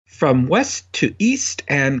From west to east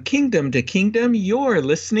and kingdom to kingdom, you're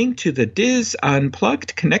listening to the Diz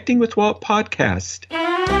Unplugged Connecting with Walt podcast.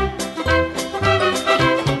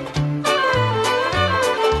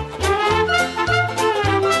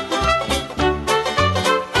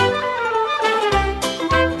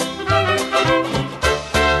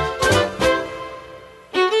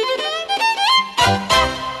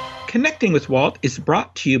 Connecting with Walt is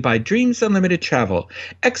brought to you by Dreams Unlimited Travel,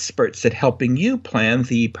 experts at helping you plan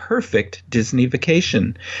the perfect Disney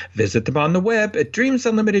vacation. Visit them on the web at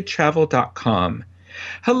dreamsunlimitedtravel.com.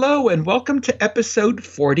 Hello and welcome to episode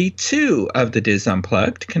 42 of the Diz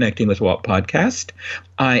Unplugged, Connecting with Walt podcast.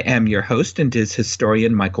 I am your host and Diz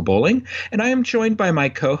historian Michael Bowling, and I am joined by my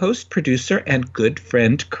co-host, producer, and good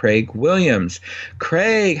friend Craig Williams.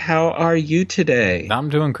 Craig, how are you today? I'm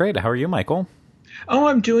doing great. How are you, Michael? Oh,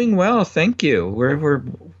 I'm doing well, thank you. We're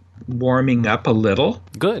warming up a little.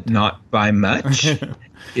 Good. Not by much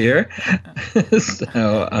here.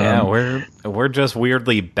 Yeah, we're just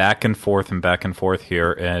weirdly back and forth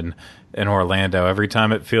here in Orlando. Every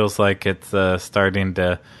time it feels like it's starting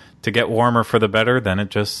to get warmer for the better, then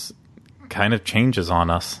it just kind of changes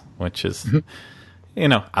on us, which is,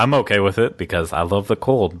 I'm okay with it because I love the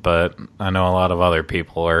cold, but I know a lot of other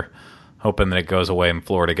people are hoping that it goes away and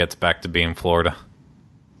Florida gets back to being Florida.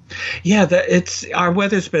 Yeah, our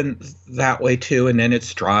weather's been that way too, and then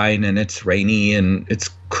it's dry, and then it's rainy, and it's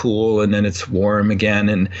cool, and then it's warm again,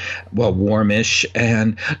 and warmish.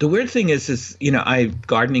 And the weird thing is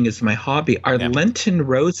gardening is my hobby. Our Lenten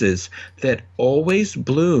roses that always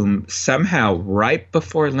bloom somehow right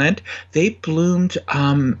before Lent, they bloomed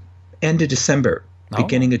end of December.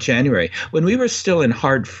 Beginning of January, when we were still in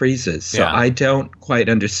hard freezes. So I don't quite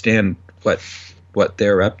understand what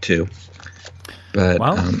they're up to. But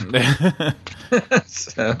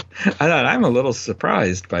so I'm a little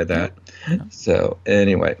surprised by that. So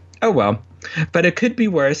anyway, oh well. But it could be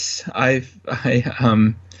worse. A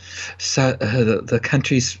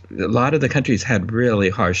lot of the countries had really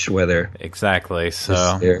harsh weather. Exactly.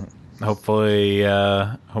 So hopefully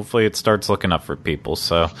it starts looking up for people.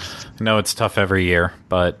 So I know it's tough every year,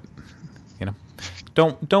 but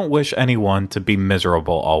don't wish anyone to be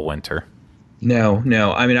miserable all winter. No.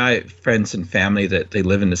 I mean, I have friends and family that they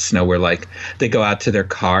live in the snow where they go out to their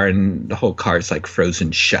car and the whole car is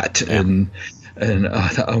frozen shut and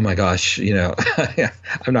oh my gosh, I'm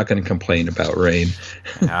not going to complain about rain.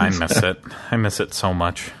 Yeah, I miss it. I miss it so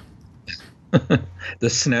much. The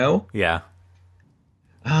snow? Yeah.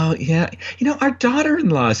 Oh, yeah. Our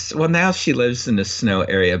daughter-in-law, now she lives in the snow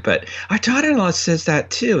area, but our daughter-in-law says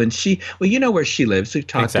that too. And where she lives. We've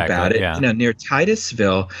talked about it, near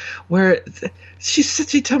Titusville, where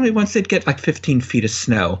she told me once they'd get 15 feet of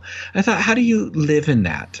snow. I thought, how do you live in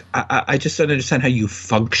that? I just don't understand how you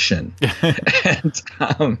function. And,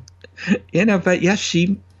 but yeah,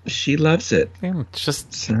 she loves it. Yeah, it's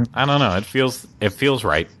just, I don't know. It feels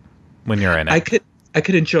right when you're in it. I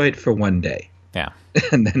could enjoy it for one day. Yeah.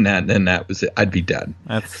 And then that was it. I'd be done.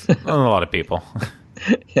 That's a lot of people.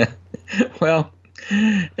 Yeah. Well,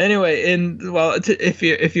 anyway,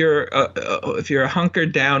 if you're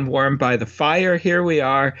hunkered down, warm by the fire, here we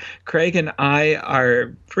are. Craig and I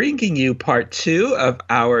are bringing you part 2 of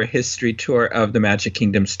our history tour of the Magic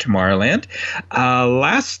Kingdom's Tomorrowland.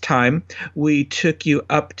 Last time we took you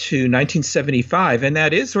up to 1975, and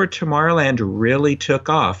that is where Tomorrowland really took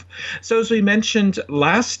off. So as we mentioned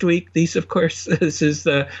last week, this is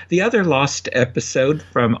the other lost episode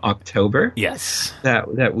from October. Yes.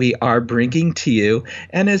 That we are bringing to you.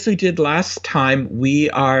 And as we did last time, we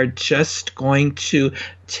are just going to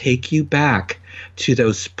take you back to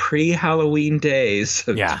those pre-Halloween days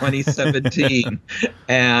of 2017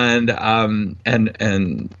 and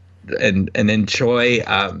enjoy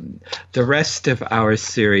the rest of our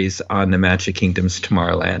series on the Magic Kingdom's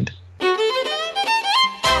Tomorrowland.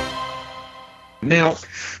 Now,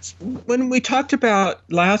 when we talked about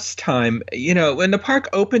last time, when the park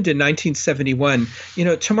opened in 1971,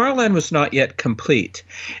 Tomorrowland was not yet complete.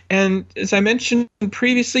 And as I mentioned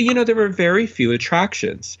previously, there were very few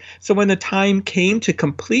attractions. So when the time came to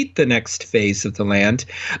complete the next phase of the land,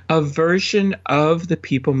 a version of the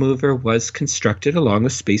People Mover was constructed along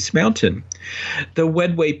with Space Mountain. The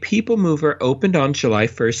Wedway People Mover opened on July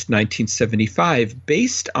 1st, 1975,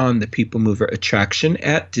 based on the People Mover attraction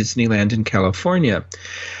at Disneyland in California.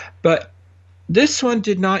 But this one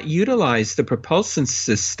did not utilize the propulsion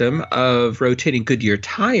system of rotating Goodyear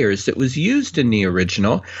tires that was used in the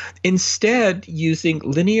original, instead using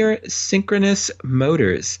linear synchronous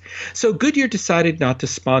motors. So Goodyear decided not to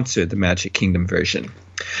sponsor the Magic Kingdom version.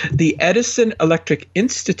 The Edison Electric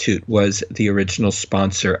Institute was the original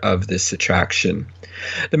sponsor of this attraction.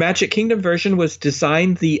 The Magic Kingdom version was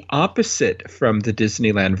designed the opposite from the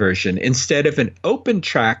Disneyland version. Instead of an open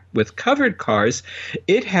track with covered cars,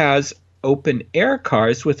 it has open air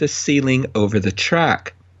cars with a ceiling over the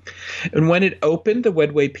track. And when it opened, the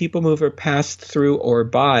Wedway People Mover passed through or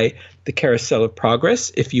by the Carousel of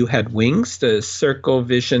Progress, If You Had Wings, the Circle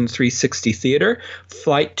Vision 360 Theater,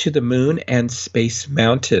 Flight to the Moon, and Space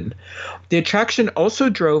Mountain. The attraction also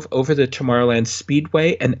drove over the Tomorrowland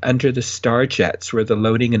Speedway and under the Starjets, where the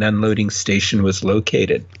loading and unloading station was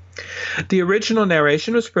located. The original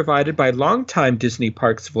narration was provided by longtime Disney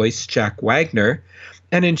Parks voice Jack Wagner,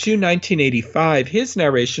 and in June 1985, his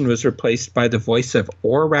narration was replaced by the voice of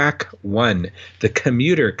Orac 1, the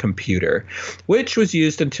commuter computer, which was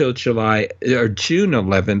used until June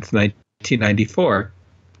 11th, 1994,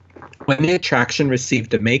 when the attraction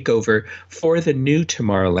received a makeover for the new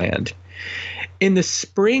Tomorrowland. In the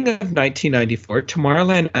spring of 1994,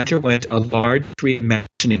 Tomorrowland underwent a large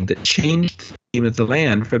reimagining that changed the theme of the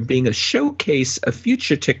land from being a showcase of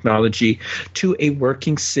future technology to a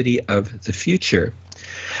working city of the future.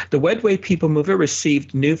 The Wedway People Mover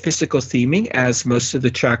received new physical theming as most of the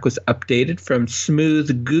track was updated from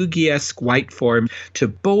smooth, Googie-esque white form to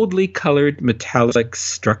boldly colored metallic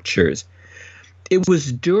structures. It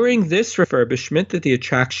was during this refurbishment that the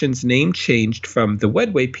attraction's name changed from the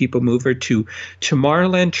Wedway People Mover to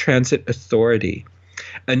Tomorrowland Transit Authority.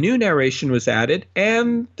 A new narration was added,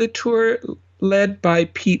 and the tour led by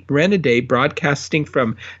Pete Renaday, broadcasting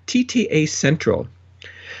from TTA Central.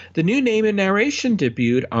 The new name and narration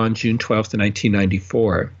debuted on June 12,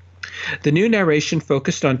 1994. The new narration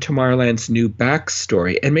focused on Tomorrowland's new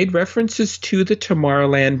backstory and made references to the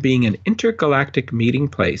Tomorrowland being an intergalactic meeting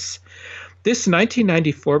place. This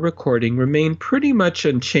 1994 recording remained pretty much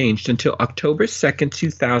unchanged until October 2,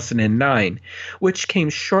 2009, which came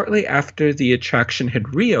shortly after the attraction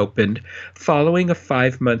had reopened following a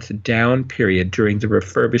 5-month down period during the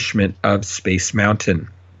refurbishment of Space Mountain.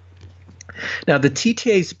 Now, the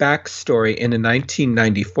TTA's backstory in a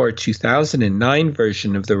 1994-2009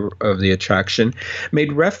 version of the attraction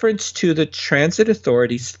made reference to the Transit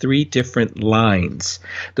Authority's 3 different lines: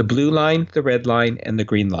 the blue line, the red line, and the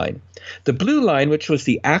green line. The blue line, which was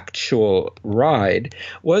the actual ride,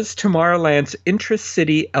 was Tomorrowland's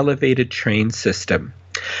intra-city elevated train system.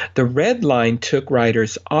 The red line took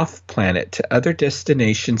riders off-planet to other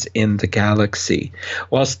destinations in the galaxy,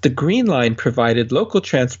 whilst the green line provided local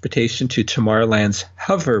transportation to Tomorrowland's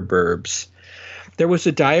hoverburbs. There was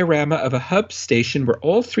a diorama of a hub station where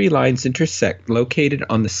all 3 lines intersect, located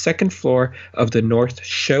on the 2nd floor of the North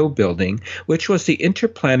Show building, which was the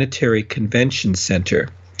Interplanetary Convention Center.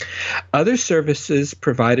 Other services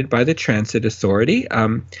provided by the Transit Authority,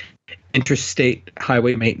 interstate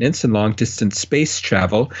highway maintenance and long-distance space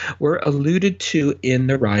travel, were alluded to in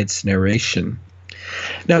the ride's narration.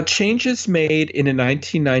 Now, changes made in a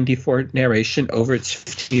 1994 narration over its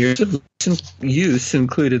 15 years of use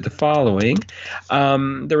included the following.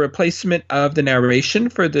 The replacement of the narration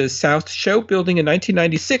for the South Show building in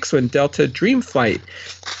 1996 when Delta Dreamflight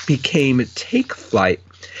became Take Flight.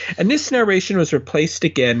 And this narration was replaced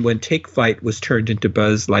again when Take Flight was turned into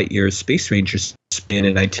Buzz Lightyear's Space Ranger spin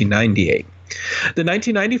in 1998. The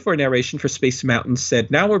 1994 narration for Space Mountain said,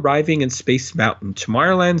 "Now arriving in Space Mountain,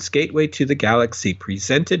 Tomorrowland's gateway to the galaxy,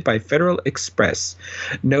 presented by Federal Express,"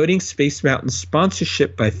 noting Space Mountain's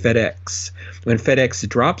sponsorship by FedEx. When FedEx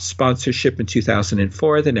dropped sponsorship in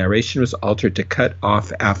 2004, the narration was altered to cut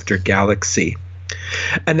off after Galaxy.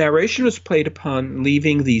 A narration was played upon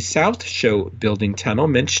leaving the South Show building tunnel,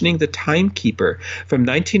 mentioning the timekeeper from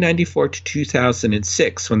 1994 to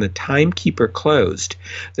 2006 when the timekeeper closed.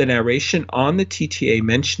 The narration on the TTA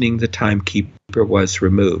mentioning the timekeeper was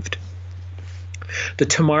removed. The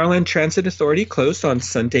Tomorrowland Transit Authority closed on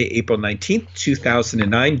Sunday, April 19,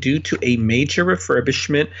 2009 due to a major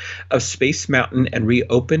refurbishment of Space Mountain and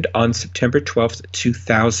reopened on September 12,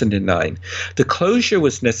 2009. The closure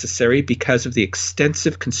was necessary because of the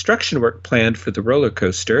extensive construction work planned for the roller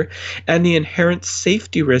coaster and the inherent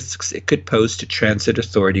safety risks it could pose to Transit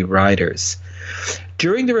Authority riders.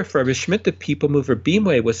 During the refurbishment, the People Mover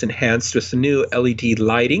Beamway was enhanced with new LED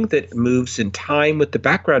lighting that moves in time with the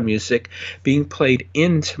background music being played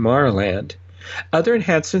in Tomorrowland. Other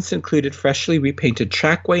enhancements included freshly repainted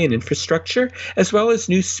trackway and infrastructure, as well as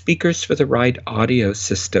new speakers for the ride audio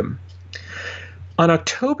system. On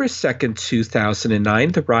October 2,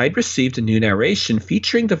 2009, the ride received a new narration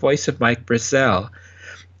featuring the voice of Mike Brazel.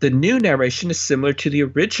 The new narration is similar to the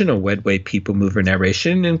original Wedway People Mover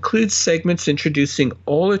narration and includes segments introducing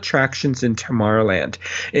all attractions in Tomorrowland,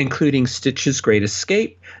 including Stitch's Great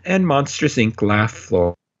Escape and Monsters, Inc. Laugh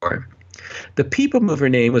Floor. The People Mover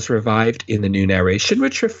name was revived in the new narration,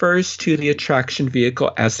 which refers to the attraction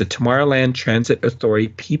vehicle as the Tomorrowland Transit Authority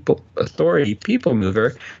People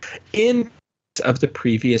Mover in of the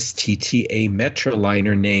previous TTA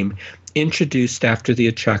Metroliner name introduced after the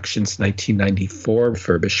attraction's 1994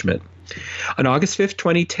 refurbishment. On August 5th,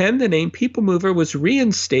 2010, the name People Mover was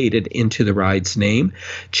reinstated into the ride's name,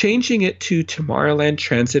 changing it to Tomorrowland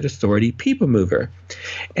Transit Authority People Mover.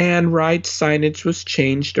 And ride signage was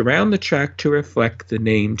changed around the track to reflect the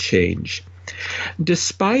name change.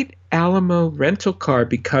 Despite Alamo Rental Car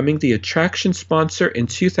becoming the attraction sponsor in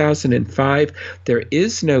 2005, there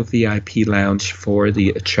is no VIP lounge for the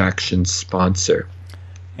attraction sponsor.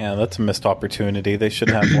 Yeah, that's a missed opportunity. They should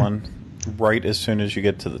have one right as soon as you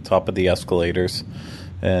get to the top of the escalators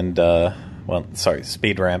and,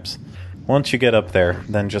 speed ramps. Once you get up there,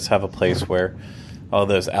 then just have a place where all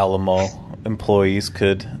those Alamo employees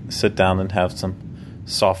could sit down and have some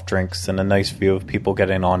soft drinks and a nice view of people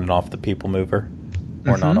getting on and off the People Mover.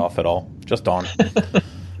 Or not off at all, just on.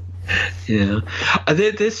 Yeah.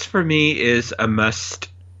 This, for me, is a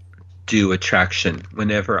must-do attraction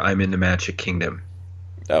whenever I'm in the Magic Kingdom.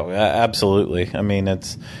 Oh, absolutely. I mean,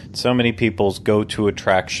 it's so many people's go-to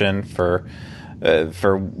attraction for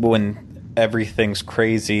when everything's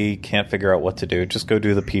crazy, can't figure out what to do. Just go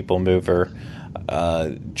do the People Mover.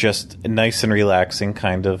 Just nice and relaxing,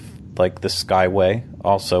 kind of like the Skyway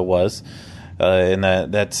also was in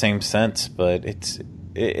that same sense. But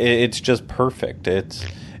it's just perfect.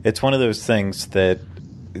 It's one of those things that,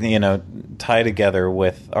 you know, tie together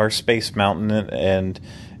with our Space Mountain and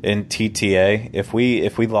in TTA. If we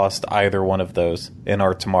lost either one of those in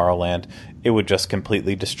our Tomorrowland, it would just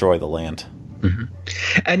completely destroy the land. Mm-hmm.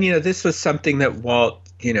 And, you know, this was something that Walt,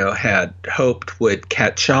 you know, had hoped would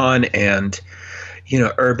catch on and, you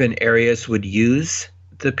know, urban areas would use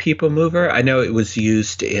the People Mover. I know it was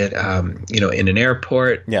used in, you know, in an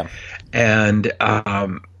airport. Yeah. And,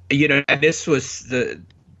 you know, and this was the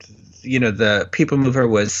People Mover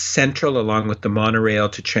was central along with the monorail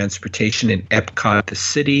to transportation in Epcot, the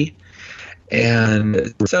city.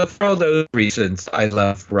 And so for all those reasons, I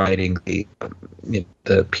love riding the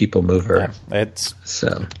People Mover. Yeah,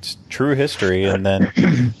 it's true history. And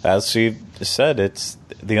then, as you said, it's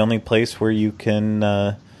the only place where you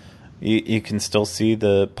can you can still see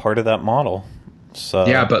the part of that model. So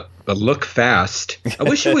yeah, but look fast. I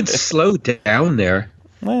wish it would slow down there.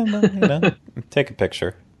 Well, you know, take a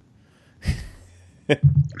picture.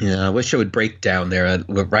 Yeah, I wish it would break down there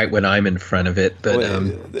right when I'm in front of it, but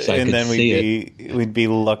so and then we'd be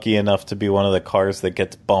lucky enough to be one of the cars that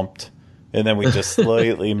gets bumped, and then we just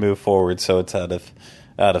slightly move forward so it's out of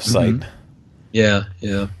sight. Mm-hmm.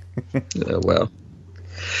 Yeah. Well,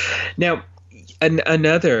 now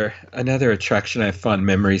another attraction I have fond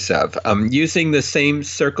memories of. Using the same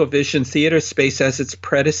Circle Vision theater space as its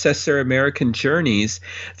predecessor, American Journeys,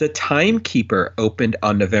 The Timekeeper opened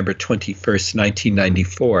on November 21st,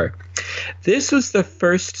 1994. This was the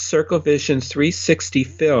first Circle Vision 360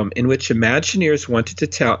 film in which Imagineers wanted to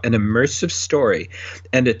tell an immersive story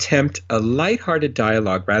and attempt a lighthearted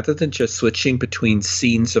dialogue rather than just switching between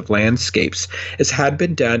scenes of landscapes, as had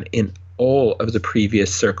been done in all of the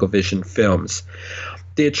previous Circle Vision films.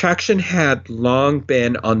 The attraction had long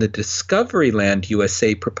been on the Discoveryland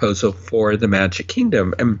USA proposal for the Magic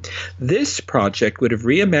Kingdom, and this project would have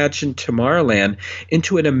reimagined Tomorrowland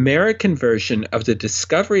into an American version of the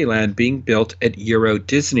Discoveryland being built at Euro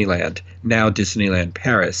Disneyland, now Disneyland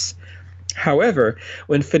Paris. However,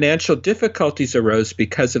 when financial difficulties arose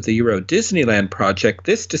because of the Euro Disneyland project,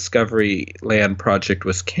 this Discoveryland project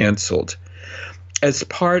was canceled. As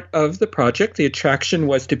part of the project, the attraction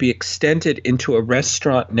was to be extended into a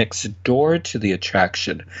restaurant next door to the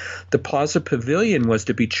attraction. The Plaza Pavilion was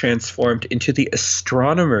to be transformed into the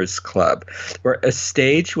Astronomers Club, where a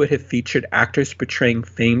stage would have featured actors portraying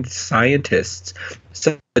famed scientists,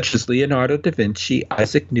 such as Leonardo da Vinci,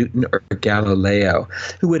 Isaac Newton, or Galileo,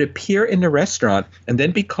 who would appear in the restaurant and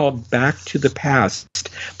then be called back to the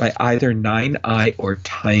past by either Nine Eye or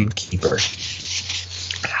Timekeeper.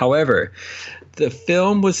 However, the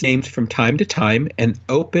film was named from time to time and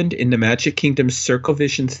opened in the Magic Kingdom's Circle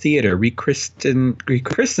Vision Theater, rechristened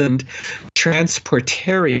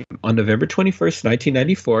Transportarium on November 21st,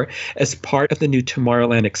 1994, as part of the new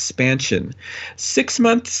Tomorrowland expansion. 6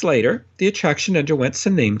 months later, the attraction underwent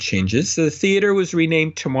some name changes. The theater was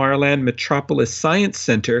renamed Tomorrowland Metropolis Science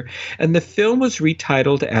Center, and the film was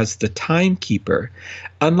retitled as The Timekeeper.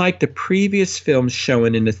 Unlike the previous films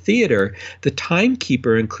shown in the theater, The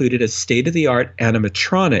Timekeeper included a state-of-the-art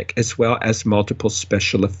animatronic as well as multiple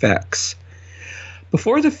special effects.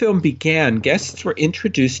 Before the film began, guests were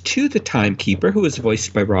introduced to the Timekeeper, who was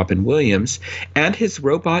voiced by Robin Williams, and his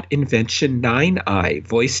robot invention Nine-Eye,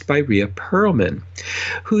 voiced by Rhea Perlman,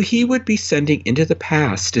 who he would be sending into the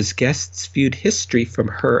past as guests viewed history from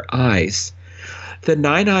her eyes. The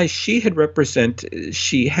nine eyes she had represented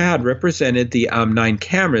the 9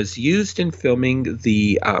 cameras used in filming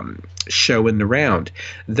the show in the round,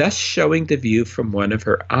 thus showing the view from one of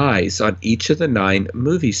her eyes on each of the 9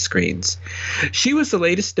 movie screens. She was the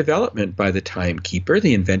latest development by the Timekeeper,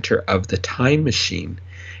 the inventor of the time machine.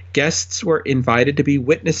 Guests were invited to be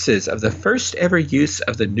witnesses of the first ever use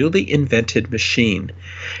of the newly invented machine.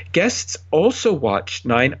 Guests also watched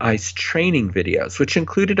Nine Eyes training videos, which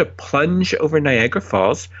included a plunge over Niagara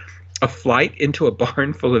Falls, a flight into a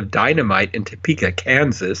barn full of dynamite in Topeka,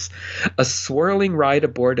 Kansas, a swirling ride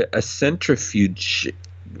aboard a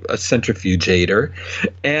centrifugator,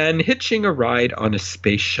 and hitching a ride on a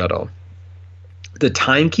space shuttle. The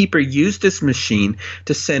Timekeeper used this machine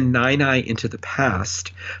to send Nine-Eye into the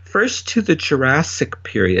past, first to the Jurassic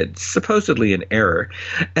period, supposedly an error,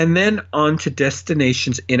 and then on to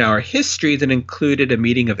destinations in our history that included a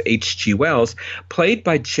meeting of H.G. Wells, played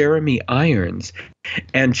by Jeremy Irons,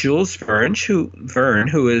 and Jules Verne,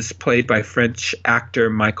 who is played by French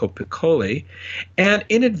actor Michael Piccoli, and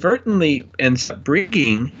ends up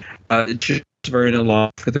bringing Jules Verne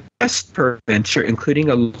along for the rest per adventure, including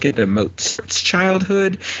a look at Mozart's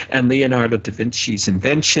childhood and Leonardo da Vinci's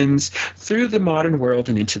inventions through the modern world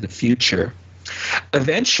and into the future.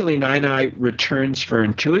 Eventually, Nine-Eye returns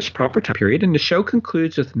Verne to his proper time period, and the show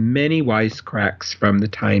concludes with many wisecracks from the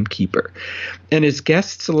Timekeeper. And as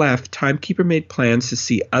guests left, Timekeeper made plans to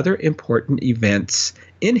see other important events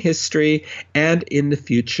in history and in the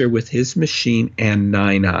future with his machine and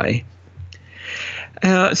Nine-Eye.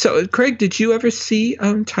 So, Craig, did you ever see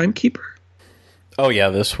Timekeeper? Oh, yeah,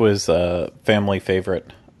 this was a family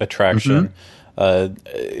favorite attraction.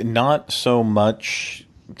 Not so much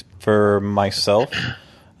for myself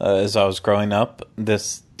as I was growing up.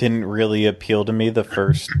 This didn't really appeal to me the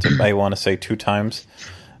first, I want to say, 2 times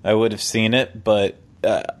I would have seen it. But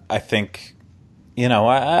I think,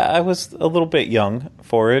 I was a little bit young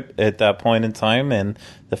for it at that point in time. And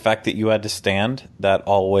the fact that you had to stand, that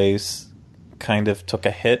always kind of took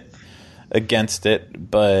a hit against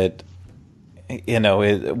it. But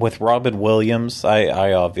with Robin Williams,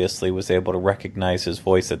 I obviously was able to recognize his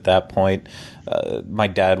voice at that point. My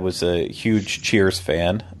dad was a huge Cheers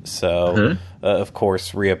fan, so of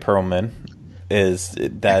course Rhea Perlman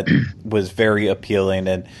was very appealing,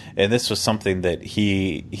 and this was something that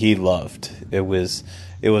he loved. It was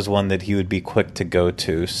one that he would be quick to go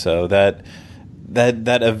to. So that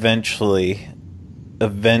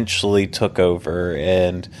eventually took over,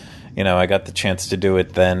 and I got the chance to do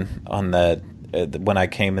it then on that when I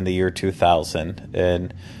came in the year 2000,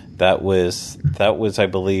 and that was I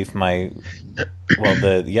believe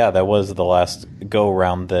that was the last go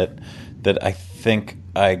round that I think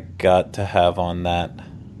I got to have on that,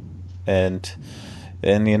 and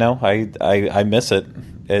I miss it.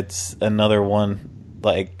 It's another one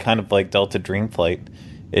kind of like Delta Dreamflight.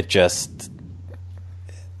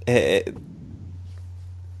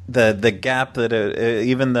 The gap that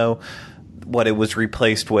even though what it was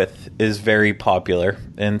replaced with is very popular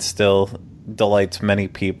and still delights many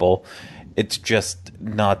people, it's just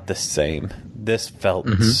not the same. This felt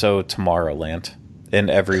so Tomorrowland in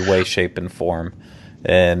every way, shape, and form,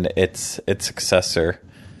 and its successor,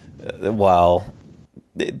 while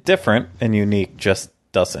different and unique, just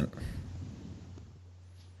doesn't.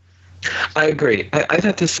 I agree. I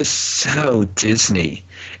thought this was so Disney,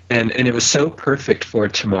 and it was so perfect for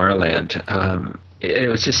Tomorrowland. It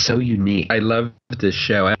was just so unique. I loved this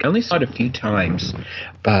show. I only saw it a few times,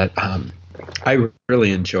 but I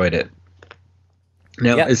really enjoyed it.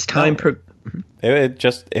 Now, as time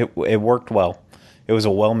it worked well. It was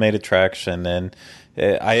a well-made attraction, and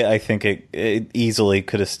I think it easily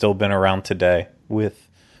could have still been around today with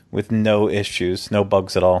no issues, no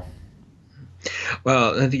bugs at all.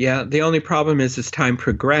 Well, yeah, the only problem is as time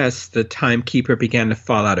progressed, the timekeeper began to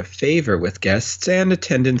fall out of favor with guests and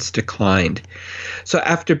attendance declined. So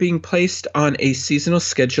after being placed on a seasonal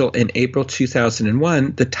schedule in April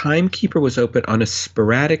 2001, the timekeeper was open on a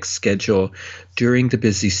sporadic schedule during the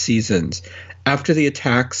busy seasons. After the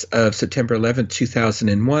attacks of September 11,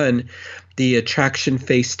 2001, the attraction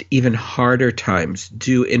faced even harder times,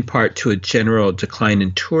 due in part to a general decline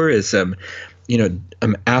in tourism,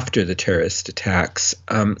 after the terrorist attacks.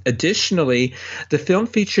 Additionally, the film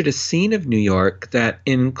featured a scene of New York that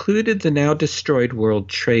included the now destroyed World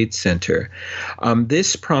Trade Center.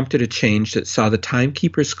 This prompted a change that saw the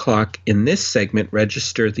timekeeper's clock in this segment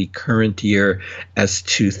register the current year as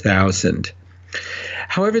 2000.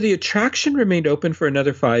 However, the attraction remained open for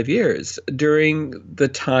another 5 years. During the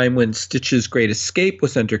time when Stitch's Great Escape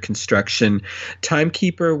was under construction,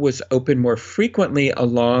 Timekeeper was open more frequently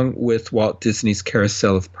along with Walt Disney's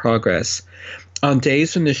Carousel of Progress. On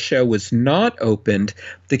days when the show was not opened,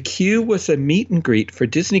 the queue was a meet and greet for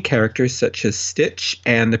Disney characters such as Stitch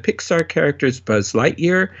and the Pixar characters Buzz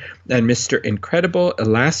Lightyear and Mr. Incredible,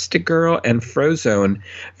 Elastigirl, and Frozone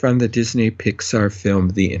from the Disney Pixar film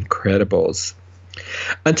The Incredibles.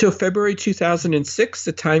 Until February 2006,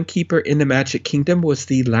 the Timekeeper in the Magic Kingdom was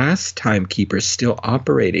the last Timekeeper still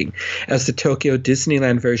operating, as the Tokyo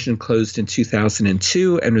Disneyland version closed in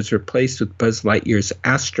 2002 and was replaced with Buzz Lightyear's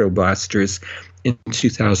Astro Blasters in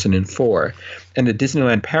 2004. And the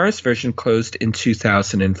Disneyland Paris version closed in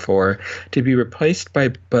 2004 to be replaced by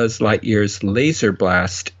Buzz Lightyear's Laser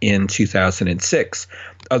Blast in 2006,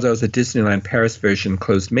 although the Disneyland Paris version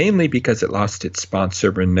closed mainly because it lost its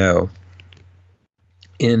sponsor, Renault.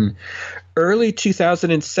 In early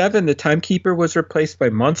 2007, the Timekeeper was replaced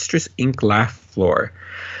by Monsters, Inc. Laugh Floor.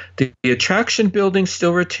 The attraction building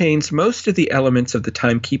still retains most of the elements of the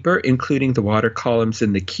Timekeeper, including the water columns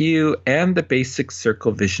in the queue and the basic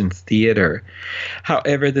Circle Vision Theater.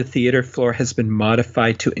 However, the theater floor has been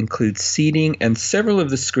modified to include seating, and several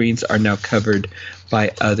of the screens are now covered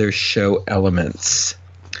by other show elements.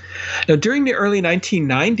 Now, during the early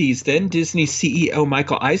 1990s, then Disney CEO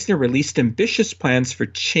Michael Eisner released ambitious plans for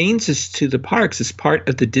changes to the parks as part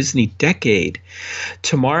of the Disney Decade.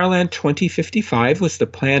 Tomorrowland 2055 was the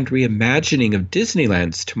planned reimagining of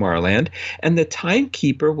Disneyland's Tomorrowland, and the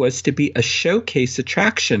Timekeeper was to be a showcase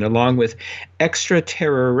attraction along with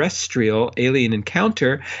Extraterrestrial Alien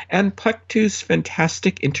Encounter and Plectu's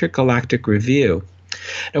Fantastic Intergalactic Review.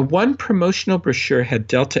 Now, one promotional brochure had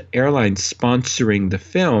Delta Airlines sponsoring the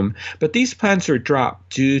film, but these plans were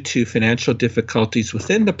dropped due to financial difficulties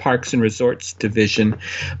within the Parks and Resorts division,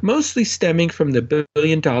 mostly stemming from the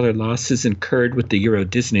billion-dollar losses incurred with the Euro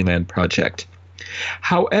Disneyland project.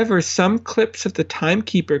 However, some clips of the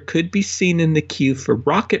Timekeeper could be seen in the queue for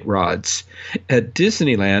Rocket Rods at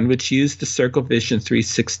Disneyland, which used the Circle Vision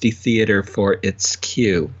 360 Theater for its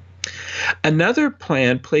queue. Another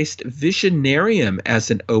plan placed Visionarium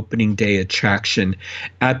as an opening day attraction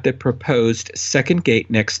at the proposed second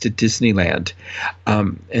gate next to Disneyland,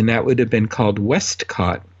 and that would have been called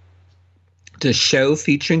Westcott. The show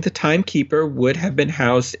featuring the Timekeeper would have been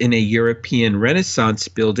housed in a European Renaissance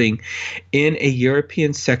building in a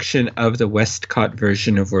European section of the Westcott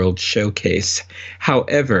version of World Showcase.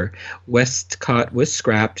 However, Westcott was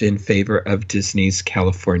scrapped in favor of Disney's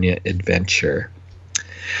California Adventure.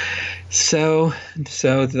 So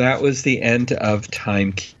that was the end of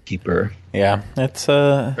Timekeeper. Yeah, it's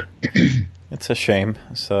a shame.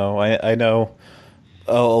 So I know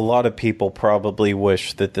a lot of people probably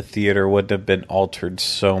wish that the theater would have been altered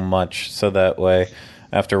so much so that way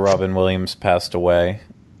after Robin Williams passed away,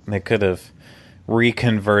 they could have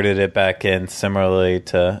reconverted it back in similarly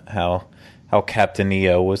to how Captain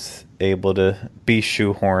EO was able to be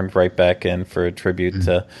shoehorned right back in for a tribute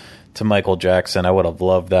to Michael Jackson. I would have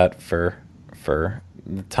loved that for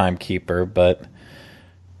the Timekeeper, but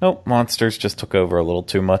nope, Monsters just took over a little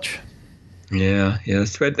too much. Yeah,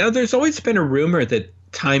 yes. But now there's always been a rumor that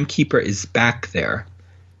Timekeeper is back there.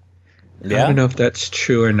 Yeah. I don't know if that's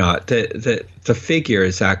true or not. That the figure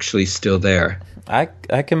is actually still there. I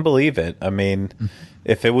can believe it. I mean,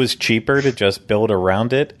 if it was cheaper to just build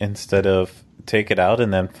around it instead of take it out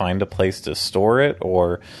and then find a place to store it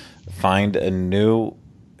or find a new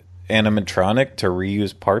animatronic to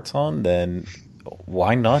reuse parts on, then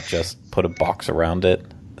why not just put a box around it?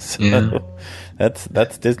 So yeah.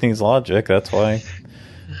 That's Disney's logic. That's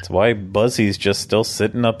why Buzzy's just still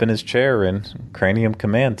sitting up in his chair in Cranium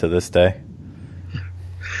Command to this day.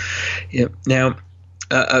 Yep. Now,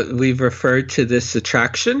 We've referred to this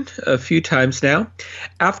attraction a few times now.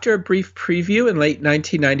 After a brief preview in late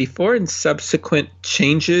 1994 and subsequent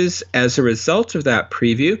changes as a result of that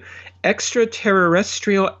preview,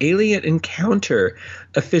 Extraterrestrial Alien Encounter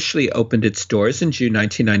officially opened its doors in June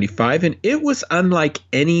 1995, and it was unlike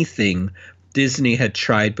anything Disney had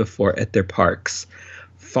tried before at their parks.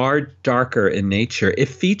 Far darker in nature, it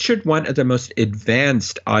featured one of the most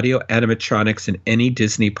advanced audio animatronics in any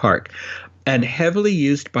Disney park, and heavily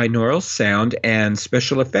used binaural sound and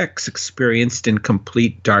special effects experienced in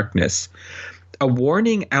complete darkness. A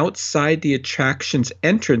warning outside the attraction's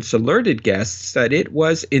entrance alerted guests that it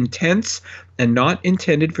was intense and not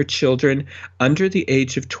intended for children under the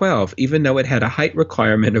age of 12, even though it had a height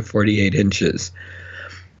requirement of 48 inches.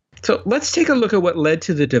 So let's take a look at what led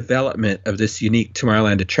to the development of this unique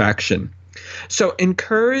Tomorrowland attraction. So,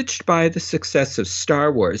 encouraged by the success of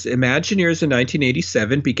Star Wars, Imagineers in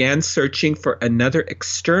 1987 began searching for another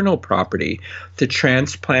external property to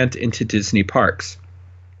transplant into Disney parks.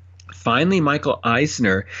 Finally, Michael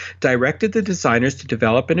Eisner directed the designers to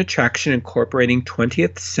develop an attraction incorporating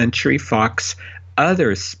 20th Century Fox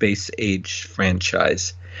other space-age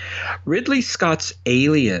franchise. Ridley Scott's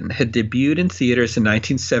Alien had debuted in theaters in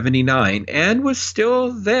 1979 and was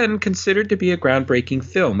still then considered to be a groundbreaking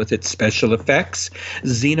film with its special effects,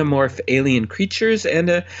 xenomorph alien creatures, and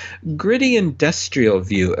a gritty industrial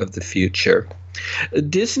view of the future.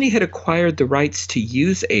 Disney had acquired the rights to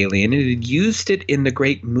use Alien and had used it in the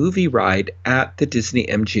Great Movie Ride at the Disney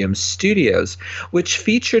MGM Studios, which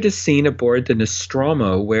featured a scene aboard the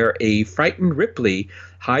Nostromo where a frightened Ripley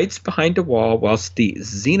hides behind a wall whilst the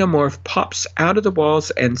xenomorph pops out of the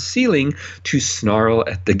walls and ceiling to snarl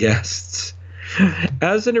at the guests.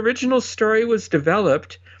 As an original story was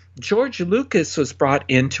developed, George Lucas was brought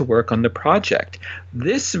in to work on the project.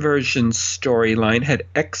 This version's storyline had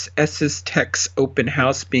XS's Tech's open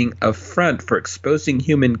house being a front for exposing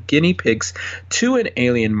human guinea pigs to an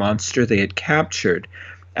alien monster they had captured.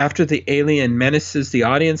 After the alien menaces the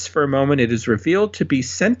audience for a moment, it is revealed to be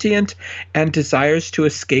sentient and desires to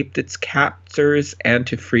escape its captors and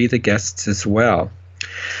to free the guests as well.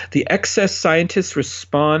 The excess scientists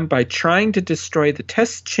respond by trying to destroy the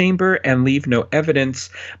test chamber and leave no evidence,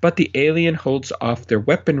 but the alien holds off their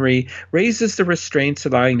weaponry, raises the restraints,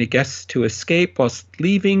 allowing the guests to escape, whilst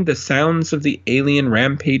leaving the sounds of the alien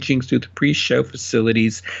rampaging through the pre-show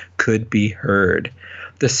facilities could be heard.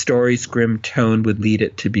 The story's grim tone would lead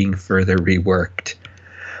it to being further reworked.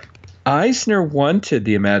 Eisner wanted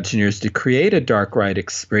the Imagineers to create a dark ride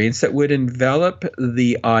experience that would envelop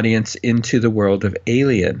the audience into the world of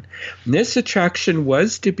Alien. This attraction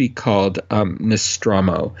was to be called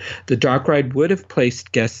Nostromo. The dark ride would have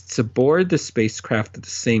placed guests aboard the spacecraft with the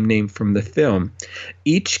same name from the film.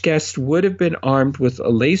 Each guest would have been armed with a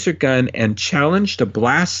laser gun and challenged to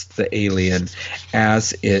blast the alien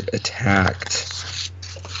as it attacked.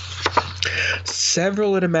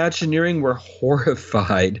 Several at Imagineering were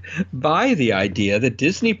horrified by the idea that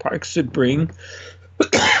Disney parks would bring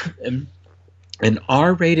an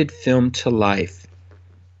R-rated film to life.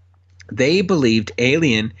 They believed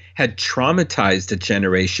Alien had traumatized a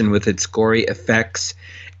generation with its gory effects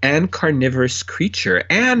and carnivorous creature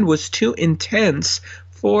and was too intense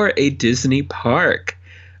for a Disney park.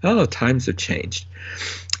 Oh, times have changed.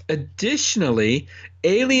 Additionally,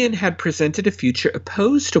 Alien had presented a future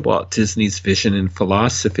opposed to Walt Disney's vision and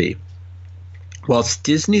philosophy. Whilst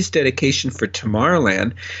Disney's dedication for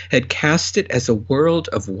Tomorrowland had cast it as a world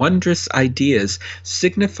of wondrous ideas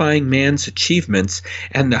signifying man's achievements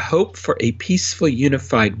and the hope for a peaceful,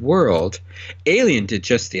 unified world, Alien did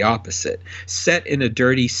just the opposite. Set in a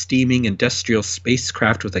dirty, steaming industrial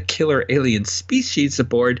spacecraft with a killer alien species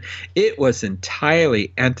aboard, it was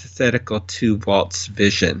entirely antithetical to Walt's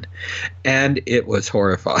vision, and it was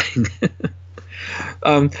horrifying.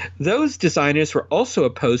 Those designers were also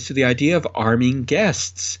opposed to the idea of arming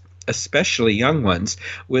guests, especially young ones,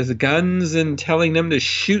 with guns and telling them to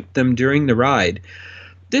shoot them during the ride.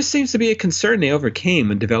 This seems to be a concern they overcame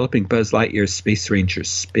when developing Buzz Lightyear's Space Ranger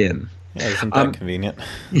Spin. Yeah, isn't that convenient?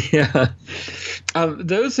 Yeah.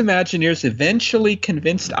 Those Imagineers eventually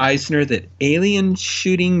convinced Eisner that alien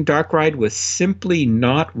shooting dark ride was simply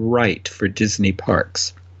not right for Disney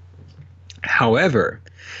parks. However,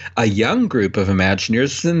 a young group of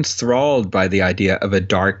Imagineers was enthralled by the idea of a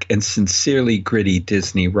dark and sincerely gritty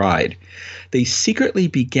Disney ride. They secretly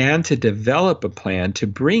began to develop a plan to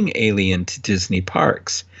bring Alien to Disney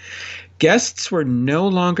parks. Guests were no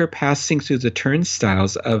longer passing through the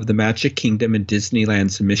turnstiles of the Magic Kingdom and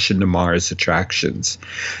Disneyland's Mission to Mars attractions.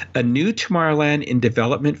 A new Tomorrowland in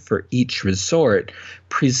development for each resort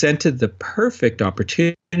presented the perfect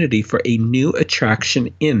opportunity for a new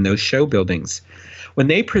attraction in those show buildings. When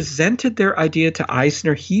they presented their idea to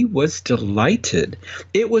Eisner, he was delighted.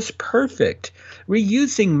 It was perfect.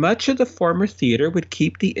 Reusing much of the former theater would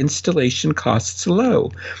keep the installation costs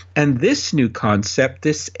low. And this new concept,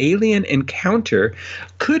 this alien encounter,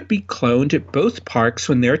 could be cloned at both parks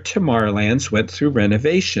when their Tomorrowlands went through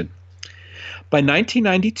renovation. By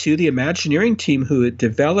 1992, the Imagineering team who had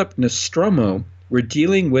developed Nostromo were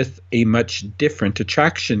dealing with a much different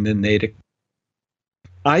attraction than they'd.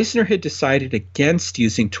 Eisner had decided against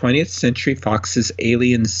using 20th Century Fox's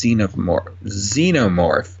alien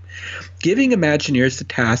xenomorph, giving Imagineers the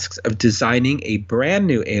tasks of designing a brand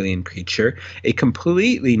new alien creature, a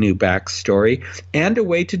completely new backstory, and a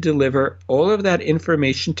way to deliver all of that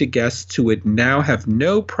information to guests who would now have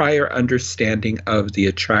no prior understanding of the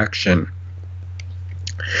attraction.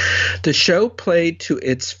 The show played to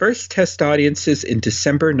its first test audiences in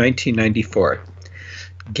December 1994.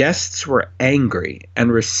 Guests were angry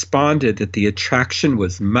and responded that the attraction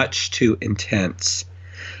was much too intense.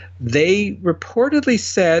 They reportedly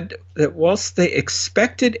said that whilst they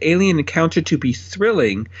expected Alien Encounter to be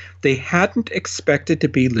thrilling, they hadn't expected to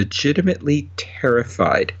be legitimately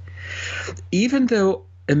terrified. Even though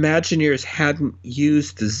Imagineers hadn't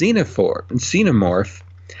used the xenomorph,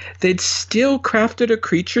 they'd still crafted a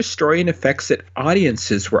creature story and effects that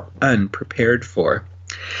audiences were unprepared for.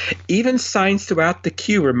 Even signs throughout the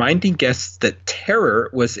queue reminding guests that terror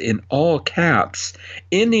was in all caps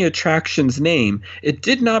in the attraction's name, it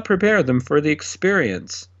did not prepare them for the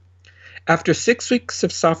experience. After 6 weeks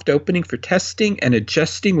of soft opening for testing and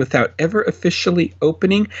adjusting without ever officially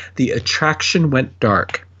opening, the attraction went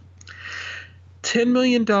dark. $10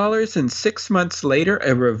 million and 6 months later,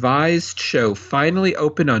 a revised show finally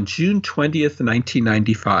opened on June 20th,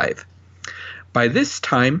 1995. By this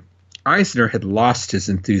time, Eisner had lost his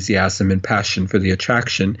enthusiasm and passion for the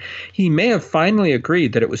attraction. He may have finally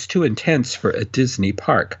agreed that it was too intense for a Disney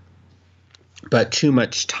park. But too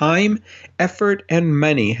much time, effort, and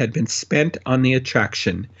money had been spent on the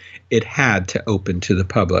attraction. It had to open to the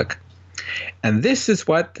public. And this is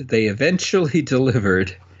what they eventually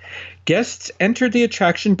delivered. Guests entered the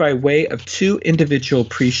attraction by way of 2 individual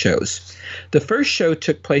pre-shows. The first show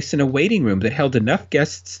took place in a waiting room that held enough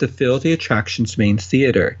guests to fill the attraction's main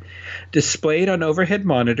theater. Displayed on overhead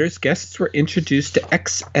monitors, guests were introduced to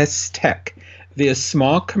XS Tech via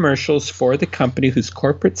small commercials for the company whose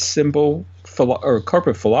corporate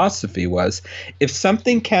philosophy was, if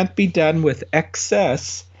something can't be done with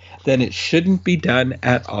XS, then it shouldn't be done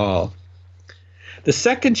at all. The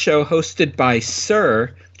second show, hosted by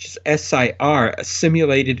SIR, which is SIR, a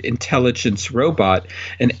simulated intelligence robot,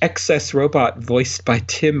 an XS robot voiced by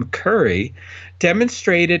Tim Curry,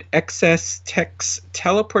 demonstrated XS Tech's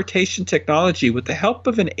teleportation technology with the help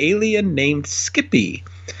of an alien named Skippy.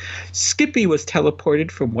 Skippy was teleported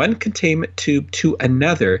from one containment tube to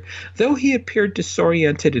another, though he appeared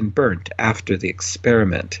disoriented and burnt after the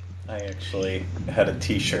experiment. I actually had a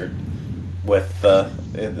T-shirt with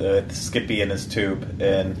Skippy in his tube,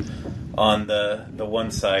 and on the one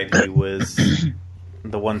side he was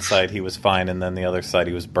fine, and then the other side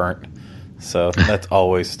he was burnt. So that's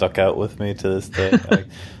always stuck out with me to this day.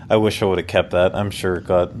 I wish I would have kept that. I'm sure it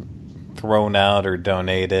got thrown out or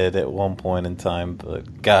donated at one point in time,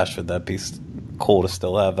 but gosh, would that be cool to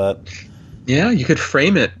still have that. Yeah, you could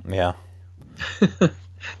frame it. Yeah.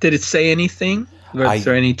 Did it say anything? Was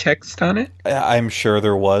there any text on it? I'm sure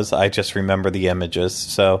there was. I just remember the images.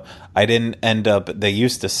 So I didn't end up... They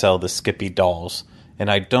used to sell the Skippy dolls,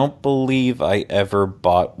 and I don't believe I ever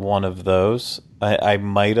bought one of those. I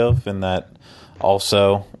might have, and that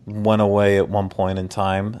also went away at one point in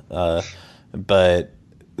time. But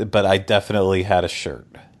I definitely had a shirt.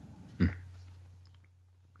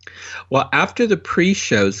 Well, after the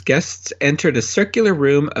pre-shows, guests entered a circular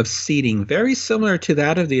room of seating very similar to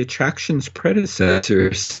that of the attraction's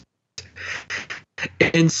predecessors.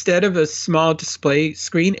 Instead of a small display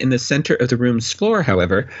screen in the center of the room's floor,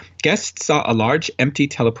 however, guests saw a large empty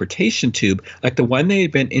teleportation tube like the one they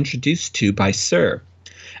had been introduced to by SIR.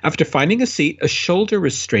 After finding a seat, a shoulder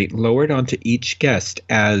restraint lowered onto each guest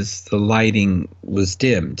as the lighting was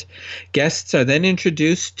dimmed. Guests are then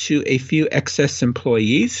introduced to a few XS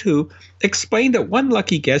employees who explain that one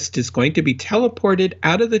lucky guest is going to be teleported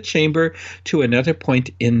out of the chamber to another point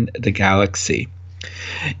in the galaxy.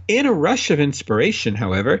 In a rush of inspiration,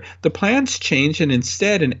 however, the plans change, and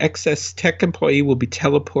instead an XS Tech employee will be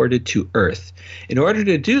teleported to Earth. In order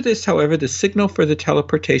to do this, however, the signal for the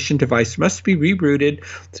teleportation device must be rerouted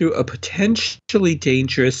through a potentially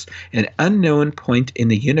dangerous and unknown point in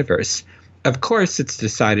the universe. Of course, it's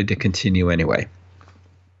decided to continue anyway.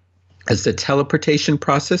 As the teleportation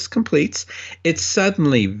process completes, it's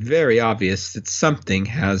suddenly very obvious that something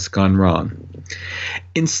has gone wrong.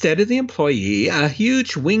 Instead of the employee, a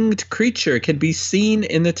huge winged creature can be seen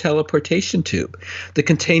in the teleportation tube. The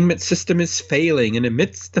containment system is failing, and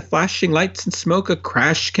amidst the flashing lights and smoke, a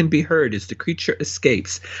crash can be heard as the creature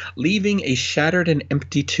escapes, leaving a shattered and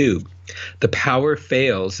empty tube. The power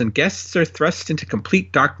fails, and guests are thrust into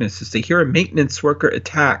complete darkness as they hear a maintenance worker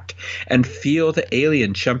attacked and feel the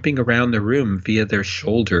alien jumping around the room via their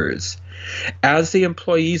shoulders. As the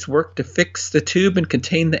employees work to fix the tube and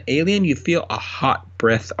contain the alien, you feel a hot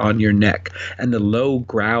breath on your neck and the low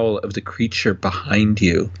growl of the creature behind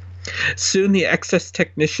you. Soon the excess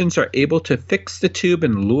technicians are able to fix the tube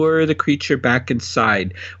and lure the creature back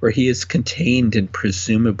inside, where he is contained and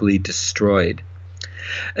presumably destroyed.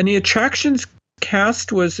 And the attraction's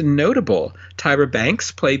cast was notable. Tyra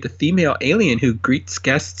Banks played the female alien who greets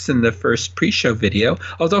guests in the first pre-show video,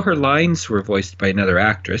 although her lines were voiced by another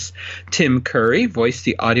actress. Tim Curry voiced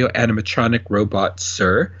the audio animatronic robot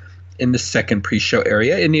Sir in the second pre-show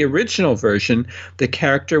area. In the original version, the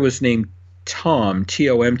character was named Tom,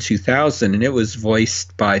 Tom 2000, and it was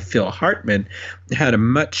voiced by Phil Hartman. It had a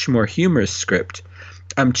much more humorous script.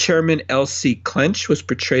 Chairman L.C. Clench was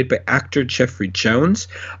portrayed by actor Jeffrey Jones.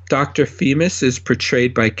 Dr. Femus is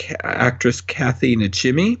portrayed by actress Kathy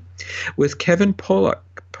Najimy, with Kevin Pollak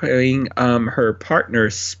playing her partner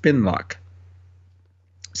Spinlock.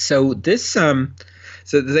 So they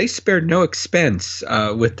spared no expense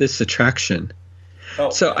with this attraction.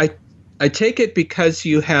 So I take it because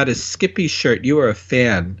you had a Skippy shirt, you were a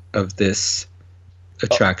fan of this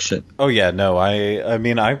attraction. Oh yeah, no, I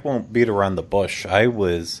mean, I won't beat around the bush. I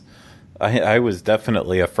was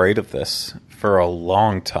definitely afraid of this for a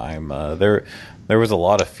long time. There was a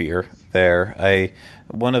lot of fear there.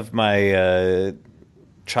 One of my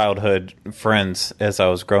childhood friends, as I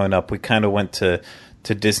was growing up, we kind of went to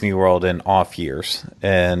Disney World in off years,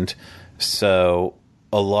 and so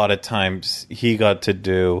a lot of times he got to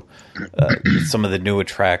do some of the new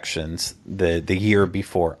attractions the year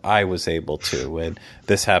before I was able to. And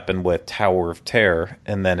this happened with Tower of Terror,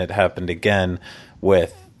 and then it happened again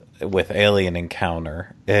with Alien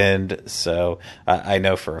Encounter. And so I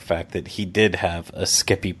know for a fact that he did have a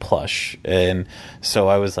Skippy plush. And so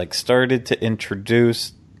I was like started to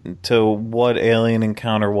introduce to what Alien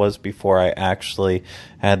Encounter was before I actually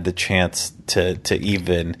had the chance to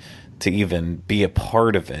even be a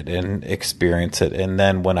part of it and experience it. And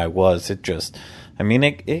then when I was, it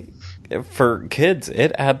for kids,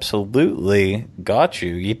 it absolutely got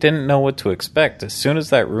you. You didn't know what to expect. As soon as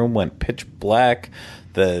that room went pitch black,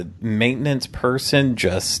 the maintenance person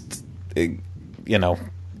just, getting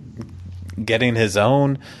his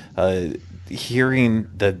own, hearing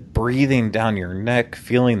the breathing down your neck,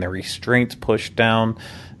 feeling the restraints pushed down,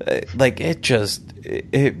 it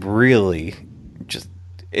really just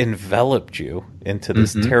enveloped you into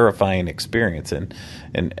this terrifying experience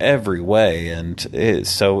in every way. And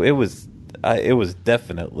so it was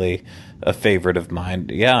definitely a favorite of mine.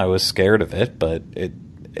 Yeah, I was scared of it, but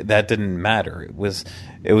that didn't matter. It was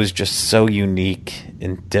just so unique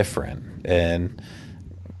and different. And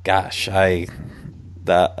gosh, I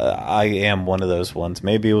am one of those ones.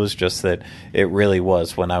 Maybe it was just that it really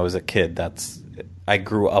was when I was a kid. I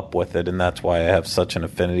grew up with it, and that's why I have such an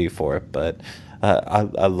affinity for it. But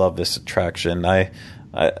I love this attraction. I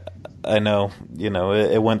know,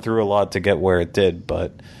 it went through a lot to get where it did,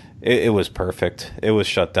 but it was perfect. It was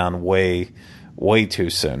shut down way, way too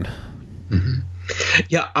soon. Mm-hmm.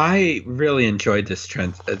 Yeah, I really enjoyed this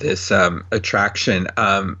attraction.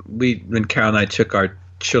 When Carol and I took our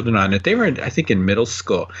children on it, they were, I think, in middle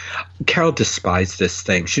school. Carol despised this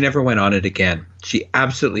thing. She never went on it again. She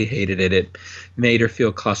absolutely hated it. It made her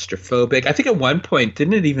feel claustrophobic. I think at one point,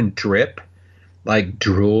 didn't it even drip like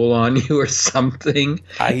drool on you or something?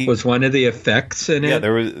 Was one of the effects in it? Yeah,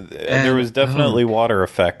 there was definitely water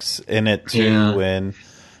effects in it too. Yeah.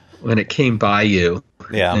 When it came by you,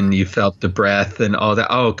 yeah, and you felt the breath and all that.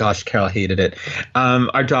 Oh gosh, Carol hated it.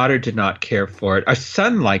 Our daughter did not care for it. Our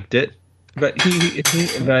son liked it, but it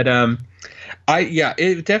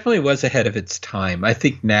definitely was ahead of its time. I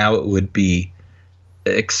think now it would be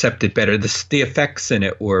accepted better. The effects in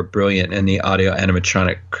it were brilliant, and the audio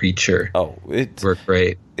animatronic creature were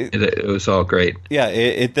great. It was all great. Yeah,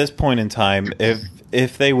 at this point in time,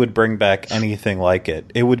 if they would bring back anything like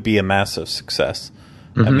it, it would be a massive success.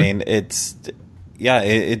 Mm-hmm. I mean,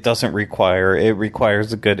 it doesn't require, it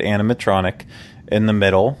requires a good animatronic in the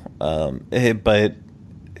middle, but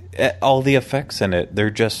all the effects in it,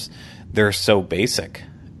 they're so basic.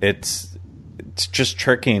 It's just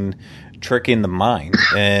tricking the mind,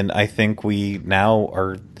 and I think we're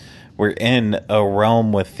we're in a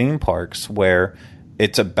realm with theme parks where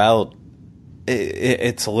it's about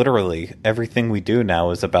it's literally everything we do now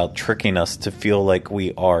is about tricking us to feel like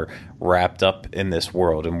we are wrapped up in this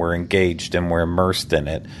world and we're engaged and we're immersed in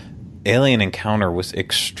it. Alien Encounter was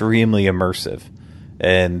extremely immersive,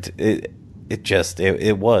 and it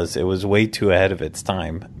was way too ahead of its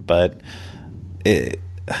time. But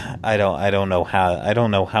I don't know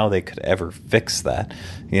how they could ever fix that.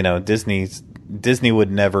 You know, Disney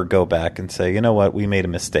would never go back and say, you know what, we made a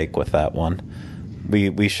mistake with that one.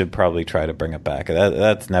 We should probably try to bring it back.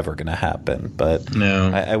 That's never going to happen. But no,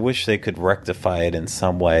 I wish they could rectify it in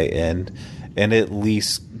some way and at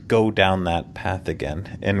least go down that path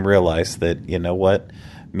again and realize that, you know what,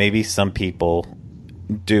 maybe some people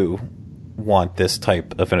do want this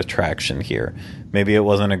type of an attraction here. Maybe it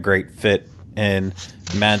wasn't a great fit in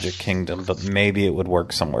Magic Kingdom, but maybe it would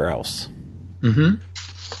work somewhere else. Mm-hmm.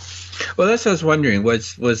 Well, that's what I was wondering.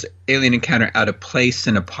 Was Alien Encounter out of place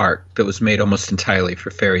in a park that was made almost entirely for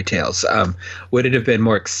fairy tales? Would it have been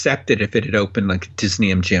more accepted if it had opened like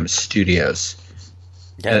Disney MGM Studios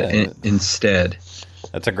instead?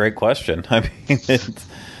 That's a great question. I mean,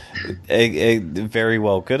 it very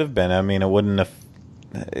well could have been. I mean, it wouldn't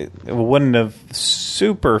have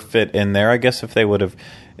super fit in there. I guess if they would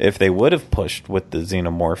have pushed with the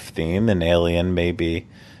xenomorph theme and Alien, maybe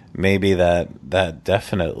that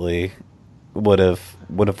definitely would have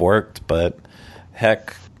worked. But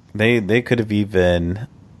heck, they could have even.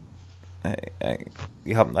 I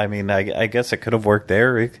guess it could have worked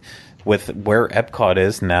there with where Epcot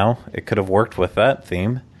is now. It could have worked with that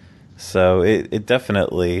theme. So it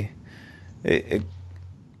definitely it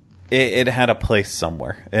had a place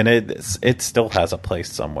somewhere, and it still has a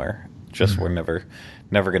place somewhere. Just we're never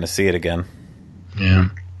going to see it again. Yeah.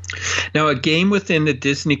 Now, a game within the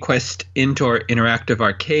Disney Quest Indoor Interactive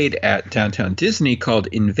Arcade at Downtown Disney called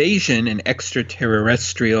Invasion, an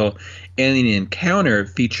extraterrestrial alien encounter,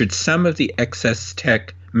 featured some of the XS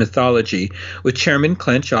Tech mythology, with Chairman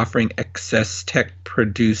Clench offering XS Tech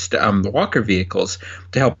produced walker vehicles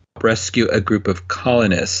to help rescue a group of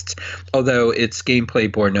colonists, although its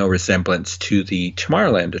gameplay bore no resemblance to the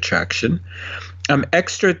Tomorrowland attraction.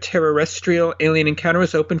 Extraterrestrial Alien Encounter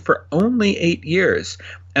was open for only 8 years,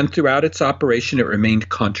 and throughout its operation it remained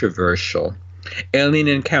controversial. Alien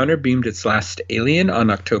Encounter beamed its last alien on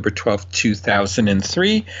October 12,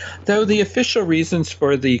 2003, though the official reasons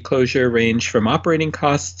for the closure range from operating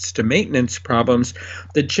costs to maintenance problems.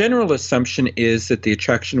 The general assumption is that the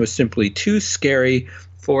attraction was simply too scary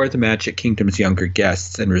for the Magic Kingdom's younger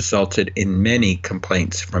guests and resulted in many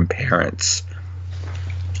complaints from parents.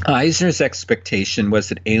 Eisner's expectation was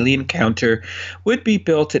that Alien Encounter would be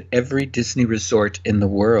built at every Disney resort in the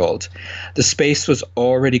world. The space was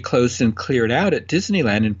already closed and cleared out at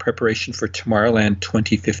Disneyland in preparation for Tomorrowland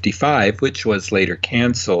 2055, which was later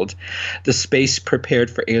canceled. The space prepared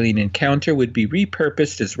for Alien Encounter would be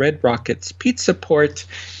repurposed as Red Rocket's Pizza Port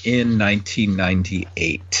in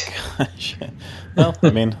 1998. Gosh. Well, I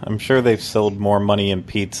mean, I'm sure they've sold more money in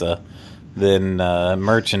pizza than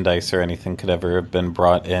merchandise or anything could ever have been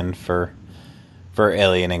brought in for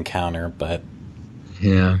Alien Encounter, but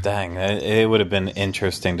yeah, dang, it would have been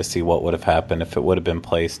interesting to see what would have happened if it would have been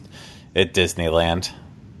placed at Disneyland.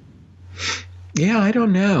 Yeah, I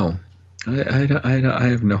don't know. I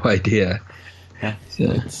have no idea. Yeah,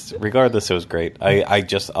 regardless, it was great.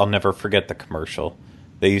 I'll never forget the commercial.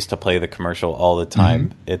 They used to play the commercial all the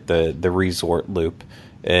time at the resort loop,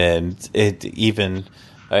 and it even.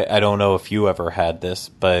 I don't know if you ever had this,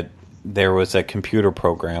 but there was a computer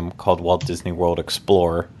program called Walt Disney World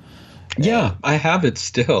Explorer. Yeah, I have it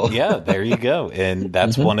still. Yeah, there you go. And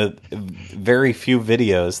that's one of very few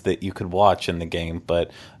videos that you could watch in the game.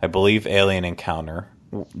 But I believe Alien Encounter,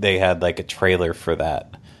 they had like a trailer for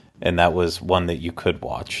that. And that was one that you could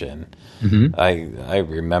watch. And I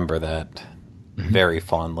remember that very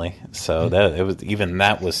fondly. So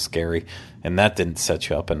that was scary. And that didn't set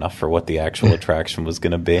you up enough for what the actual attraction was going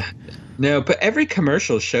to be. No, but every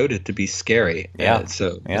commercial showed it to be scary. Yeah.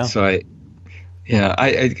 So I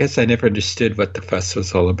guess I never understood what the fuss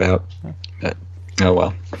was all about. But, oh,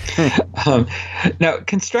 well. Now,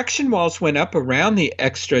 construction walls went up around the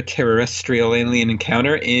extraterrestrial alien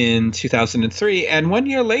encounter in 2003, and 1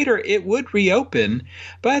 year later it would reopen,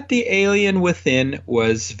 but the alien within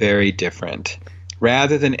was very different.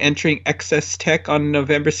 Rather than entering XS Tech on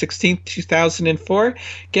November 16, 2004,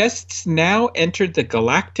 guests now entered the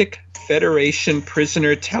Galactic Federation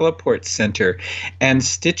Prisoner Teleport Center and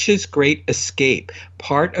Stitch's Great Escape,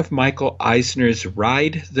 part of Michael Eisner's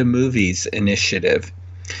Ride the Movies initiative.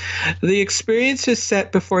 The experience is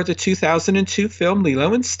set before the 2002 film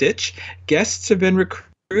Lilo and Stitch. Guests have been recruited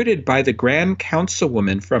recruited by the Grand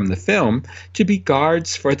Councilwoman from the film to be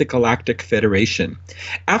guards for the Galactic Federation.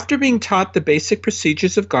 After being taught the basic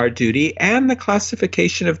procedures of guard duty and the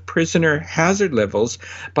classification of prisoner hazard levels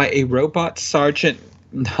by a robot sergeant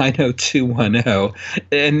 90210,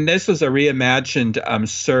 and this was a reimagined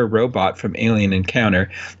Sir Robot from Alien Encounter,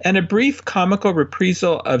 and a brief comical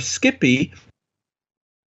reprisal of Skippy,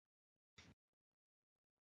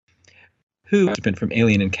 who has been from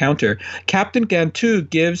Alien Encounter, Captain Gantu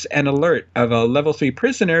gives an alert of a Level 3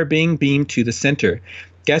 prisoner being beamed to the center.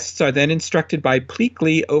 Guests are then instructed by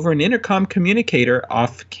Pleakley over an intercom communicator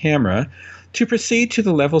off camera to proceed to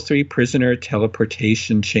the Level 3 prisoner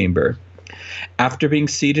teleportation chamber. After being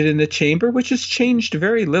seated in the chamber, which has changed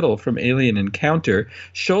very little from Alien Encounter,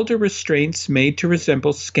 shoulder restraints made to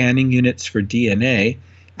resemble scanning units for DNA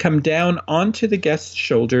come down onto the guest's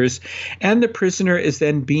shoulders, and the prisoner is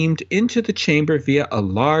then beamed into the chamber via a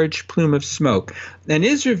large plume of smoke and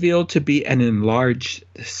is revealed to be an enlarged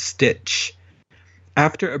Stitch.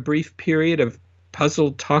 After a brief period of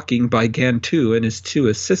puzzled talking by Gantu and his two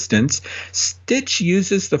assistants, Stitch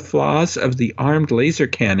uses the flaws of the armed laser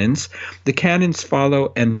cannons. The cannons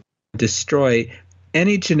follow and destroy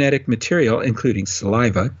any genetic material, including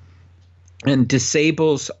saliva, and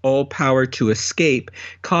disables all power to escape,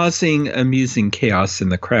 causing amusing chaos in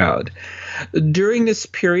the crowd. During this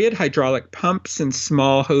period, hydraulic pumps and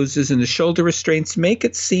small hoses in the shoulder restraints make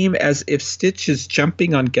it seem as if Stitch is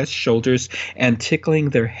jumping on guest shoulders and tickling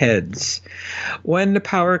their heads. When the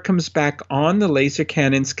power comes back on, the laser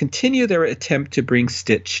cannons continue their attempt to bring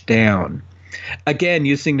Stitch down. Again,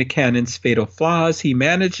 using the cannon's fatal flaws, he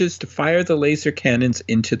manages to fire the laser cannons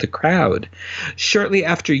into the crowd. Shortly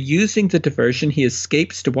after using the diversion, he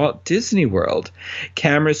escapes to Walt Disney World.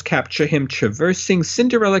 Cameras capture him traversing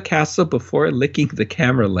Cinderella Castle before licking the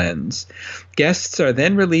camera lens. Guests are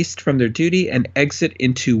then released from their duty and exit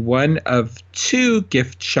into one of two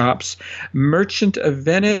gift shops, Merchant of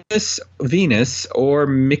Venus, or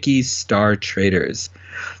Mickey's Star Traders.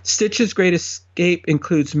 Stitch's Great Escape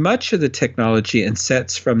includes much of the technology and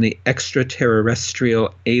sets from the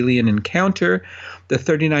extraterrestrial Alien Encounter. The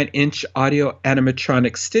 39-inch audio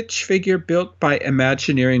animatronic Stitch figure built by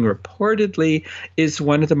Imagineering reportedly is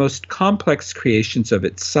one of the most complex creations of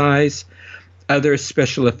its size. Other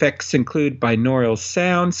special effects include binaural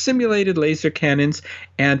sound, simulated laser cannons,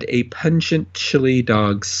 and a pungent chili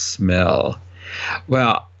dog smell.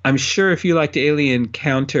 Well, I'm sure if you liked Alien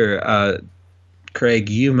Encounter, Craig,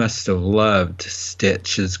 you must have loved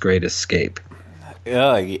Stitch's Great Escape.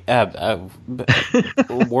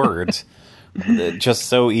 Words just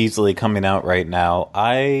so easily coming out right now.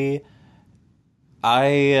 I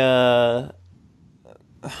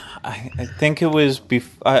think it was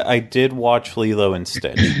I did watch Lilo and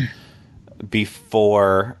Stitch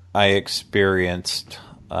before I experienced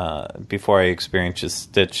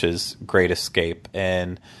Stitch's Great Escape,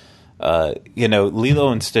 and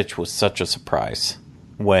Lilo and Stitch was such a surprise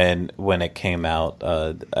when it came out.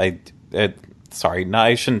 I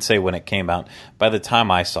shouldn't say when it came out. By the time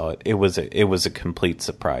I saw it, it was a complete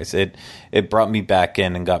surprise. It brought me back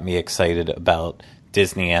in and got me excited about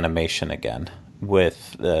Disney animation again. It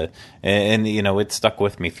stuck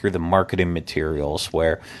with me through the marketing materials,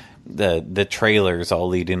 where the trailers all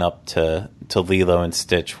leading up to Lilo and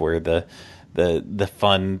Stitch were the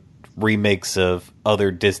fun remakes of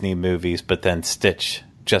other Disney movies, but then Stitch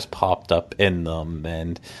just popped up in them,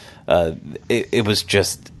 and it was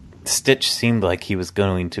just, Stitch seemed like he was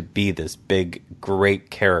going to be this big, great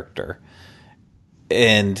character,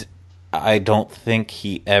 and I don't think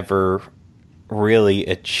he ever really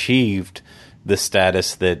achieved the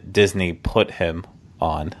status that Disney put him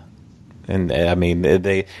on. And I mean,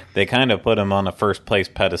 they kind of put him on a first place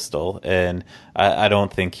pedestal, and I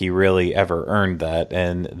don't think he really ever earned that.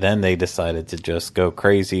 And then they decided to just go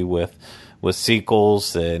crazy with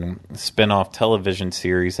sequels and spin-off television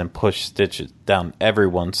series and push Stitch down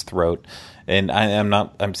everyone's throat. And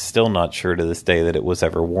I'm still not sure to this day that it was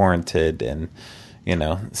ever warranted. And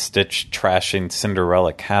Stitch trashing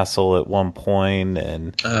Cinderella Castle at one point,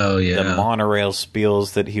 and the monorail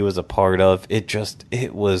spiels that he was a part of. It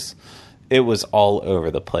was all over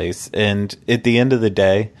the place. And at the end of the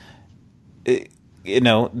day,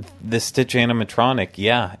 the Stitch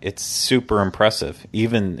animatronic, it's super impressive.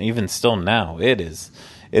 Even still now, it is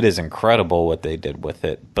incredible what they did with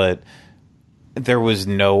it. But there was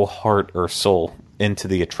no heart or soul into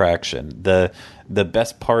the attraction. The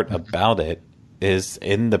best part about it is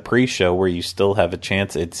in the pre-show, where you still have a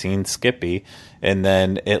chance at seeing Skippy, and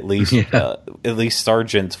then at least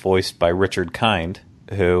Sergeant's voiced by Richard Kind,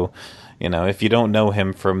 who, if you don't know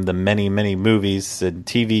him from the many, many movies and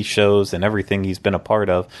TV shows and everything he's been a part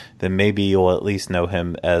of, then maybe you'll at least know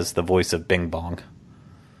him as the voice of Bing Bong.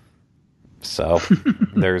 So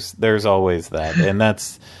there's always that, and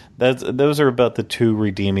those are about the two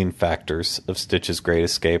redeeming factors of Stitch's Great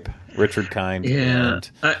Escape: Richard Kind and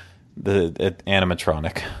the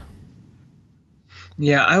animatronic.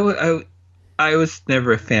 Yeah, I was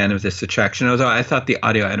never a fan of this attraction, although I thought the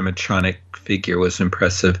audio animatronic figure was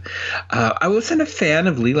impressive. I wasn't a fan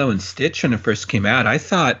of Lilo and Stitch when it first came out. I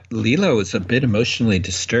thought Lilo was a bit emotionally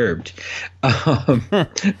disturbed.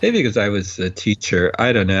 Maybe because I was a teacher.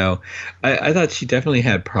 I don't know. I thought she definitely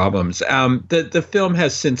had problems. The film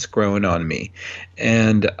has since grown on me.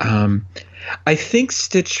 And I think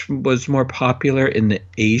Stitch was more popular in the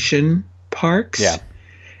Asian parks. Yeah.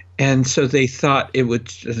 And so they thought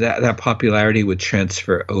that popularity would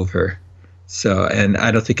transfer over. So, and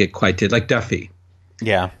I don't think it quite did. Like Duffy.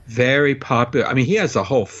 Yeah. Very popular. I mean, he has a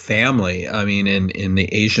whole family, in the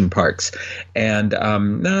Asian parks. And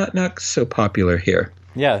not so popular here.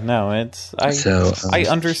 Yeah, no, I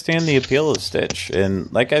understand the appeal of Stitch.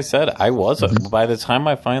 And like I said, I wasn't. By the time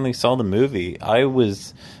I finally saw the movie, I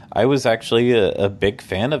was actually a big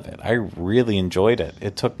fan of it. I really enjoyed it.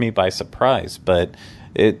 It took me by surprise, but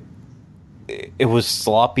it was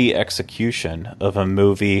sloppy execution of a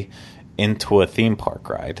movie into a theme park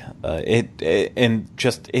ride.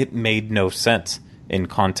 It made no sense in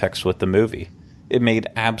context with the movie. It made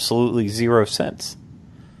absolutely zero sense.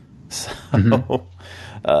 So,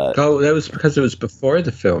 that was because it was before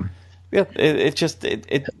the film. Yeah, it just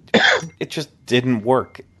didn't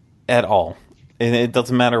work at all. And it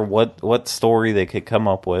doesn't matter what story they could come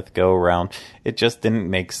up with, go around. It just didn't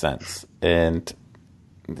make sense, and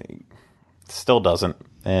still doesn't.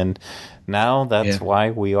 And now that's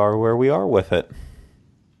why we are where we are with it.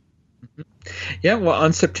 Yeah, well,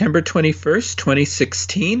 on September 21st,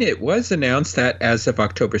 2016, it was announced that as of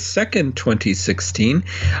October 2nd, 2016,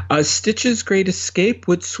 Stitch's Great Escape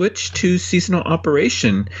would switch to seasonal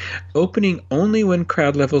operation, opening only when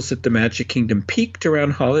crowd levels at the Magic Kingdom peaked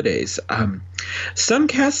around holidays. Some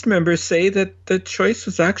cast members say that the choice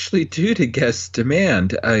was actually due to guest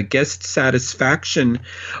demand. Guest satisfaction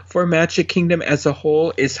for Magic Kingdom as a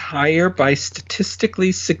whole is higher by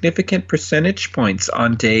statistically significant percentage points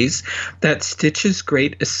on days that Stitch's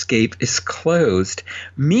Great Escape is closed,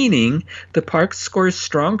 meaning the park scores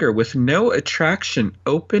stronger with no attraction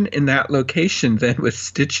open in that location than with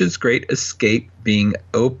Stitch's Great Escape being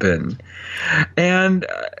open. And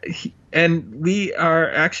we are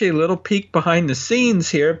actually a little peek behind the scenes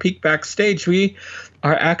here, peek backstage. We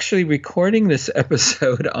are actually recording this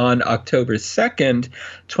episode on October 2nd,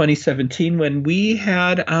 2017, when we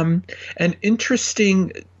had an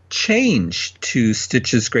interesting change to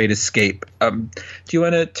Stitch's Great Escape. Do you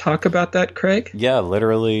want to talk about that, Craig? Yeah,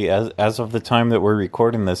 literally, as of the time that we're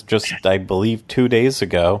recording this, just, I believe, 2 days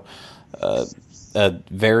ago, a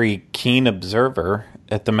very keen observer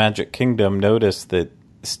at the Magic Kingdom noticed that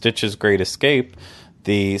Stitch's Great Escape,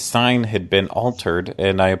 the sign had been altered,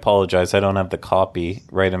 and I apologize, I don't have the copy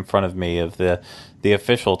right in front of me of the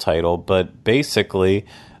official title, but basically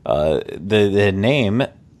the name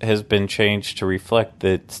has been changed to reflect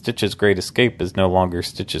that Stitch's Great Escape is no longer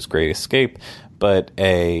Stitch's Great Escape, but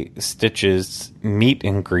a Stitch's meet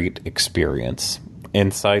and greet experience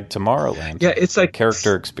inside Tomorrowland. Yeah, it's like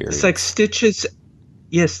character experience. It's like Stitch's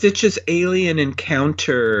alien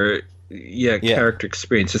encounter. Yeah, character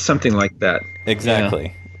experience. It's something like that.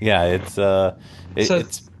 Exactly. Yeah,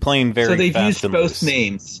 it's playing very. So they've fast used both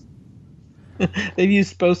names. They've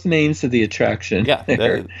used both names of the attraction.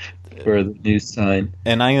 Yeah. For the new sign.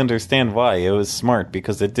 And I understand why. It was smart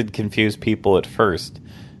because it did confuse people at first.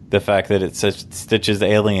 The fact that it says Stitch's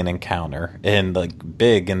alien encounter and like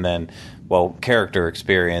big and then, character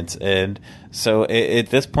experience. And so at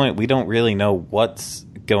this point, we don't really know what's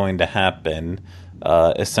going to happen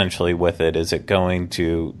essentially with it. Is it going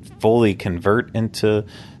to fully convert into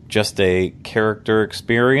just a character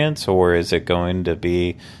experience, or is it going to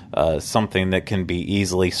be something that can be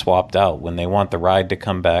easily swapped out? When they want the ride to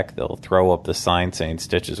come back, they'll throw up the sign saying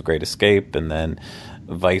Stitch's Great Escape, and then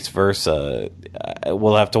vice versa.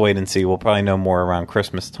 We'll have to wait and see. We'll probably know more around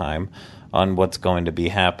Christmas time on what's going to be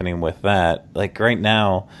happening with that. Like right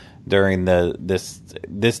now, during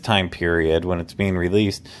this time period when it's being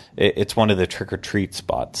released, it's one of the trick-or-treat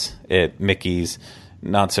spots at Mickey's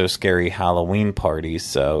Not So Scary Halloween parties,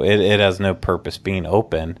 so it has no purpose being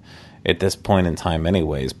open at this point in time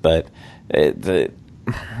anyways, but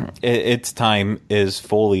its time is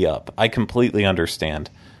fully up. I completely understand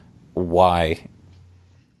why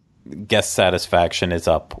guest satisfaction is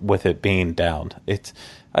up with it being down.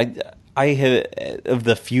 I had, of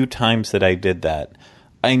the few times that I did that,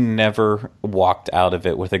 I never walked out of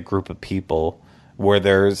it with a group of people where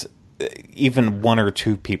there's even one or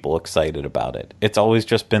two people excited about it. It's always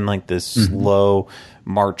just been like this slow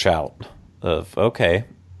march out of, okay,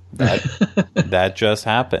 that just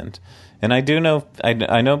happened. And I do know,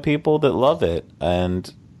 I know people that love it,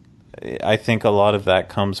 and I think a lot of that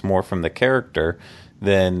comes more from the character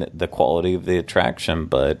than the quality of the attraction.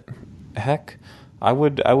 But heck, I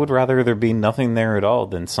would rather there be nothing there at all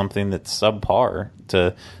than something that's subpar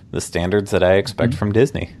to the standards that I expect from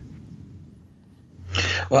Disney.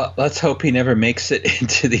 Well, let's hope he never makes it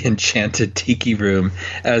into the Enchanted Tiki Room,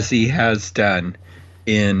 as he has done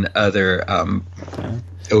in other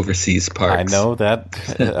overseas parks. I know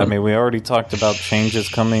that. I mean, we already talked about changes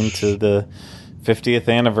coming to the 50th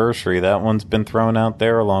anniversary. That one's been thrown out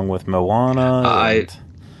there along with Moana.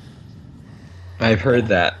 I've heard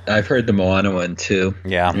that. I've heard the Moana one too.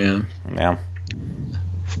 Yeah.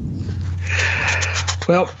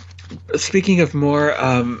 Well, speaking of more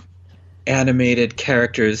animated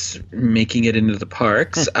characters making it into the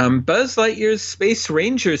parks, Buzz Lightyear's Space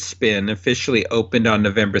Ranger Spin officially opened on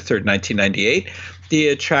November 3rd, 1998. The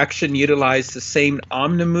attraction utilized the same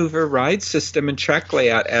Omnimover ride system and track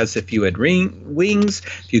layout as If You Had Wings,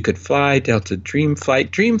 If You Could Fly, Delta Dream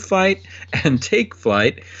Flight, and Take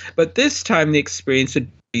Flight. But this time the experience would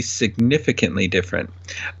be significantly different.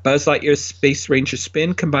 Buzz Lightyear's Space Ranger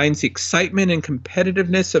Spin combines the excitement and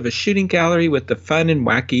competitiveness of a shooting gallery with the fun and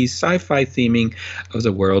wacky sci-fi theming of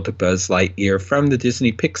the world of Buzz Lightyear from the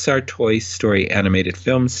Disney Pixar Toy Story animated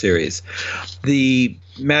film series. The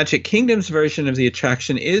Magic Kingdom's version of the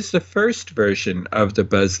attraction is the first version of the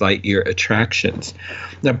Buzz Lightyear attractions.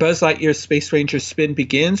 Now, Buzz Lightyear's Space Ranger Spin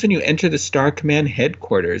begins when you enter the Star Command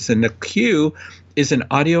headquarters, and the queue is an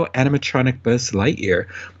audio animatronic Buzz Lightyear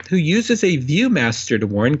who uses a Viewmaster to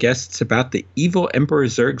warn guests about the evil Emperor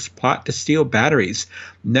Zurg's plot to steal batteries,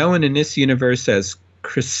 known in this universe as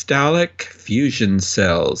crystallic fusion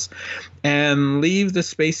cells, and leave the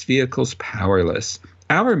space vehicles powerless.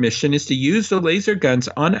 Our mission is to use the laser guns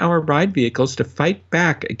on our ride vehicles to fight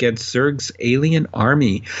back against Zurg's alien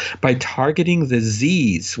army by targeting the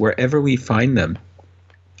Z's wherever we find them.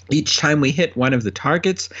 Each time we hit one of the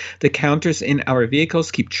targets, the counters in our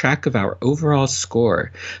vehicles keep track of our overall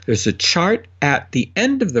score. There's a chart at the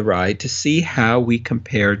end of the ride to see how we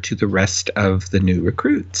compare to the rest of the new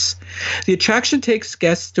recruits. The attraction takes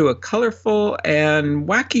guests to a colorful and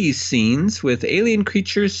wacky scenes with alien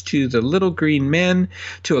creatures to the little green men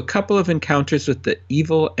to a couple of encounters with the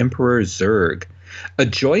evil Emperor Zurg. A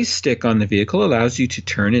joystick on the vehicle allows you to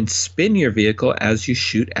turn and spin your vehicle as you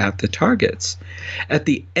shoot at the targets. At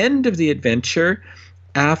the end of the adventure,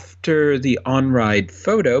 after the on-ride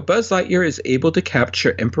photo, Buzz Lightyear is able to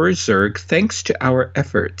capture Emperor Zurg thanks to our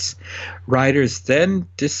efforts. Riders then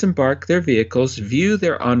disembark their vehicles, view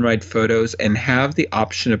their on-ride photos, and have the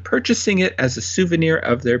option of purchasing it as a souvenir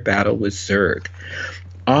of their battle with Zurg.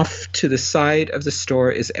 Off to the side of the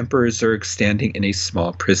store is Emperor Zurg standing in a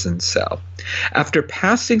small prison cell. After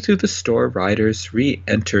passing through the store, riders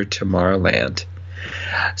re-enter Tomorrowland.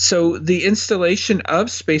 So the installation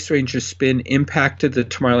of Space Ranger Spin impacted the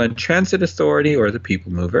Tomorrowland Transit Authority, or the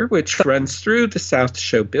People Mover, which runs through the South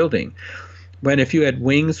Show building. When If You Had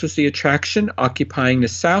Wings was the attraction, occupying the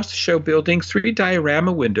South Show building, 3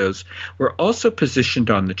 diorama windows were also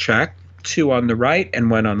positioned on the track, 2 on the right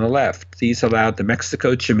and 1 on the left. These allowed the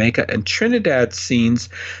Mexico, Jamaica, and Trinidad scenes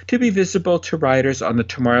to be visible to riders on the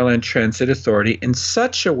Tomorrowland Transit Authority in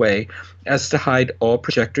such a way as to hide all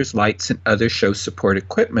projectors, lights, and other show support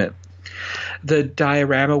equipment. The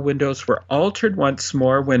diorama windows were altered once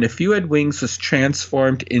more when If You Had Wings was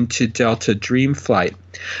transformed into Delta Dream Flight.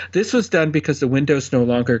 This was done because the windows no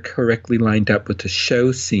longer correctly lined up with the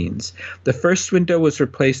show scenes. The first window was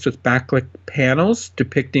replaced with backlit panels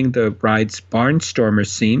depicting the ride's Barnstormer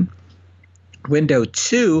scene. Window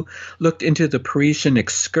 2 looked into the Parisian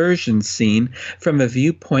excursion scene from a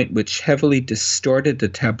viewpoint which heavily distorted the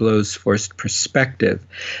tableau's forced perspective.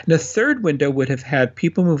 And the third window would have had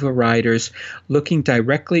People Mover riders looking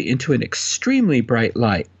directly into an extremely bright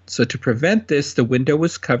light. So to prevent this, the window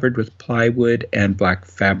was covered with plywood and black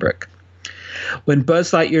fabric. When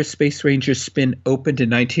Buzz Lightyear's Space Ranger Spin opened in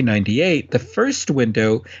 1998, the first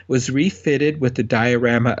window was refitted with the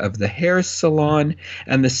diorama of the hair salon,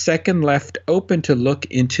 and the second left open to look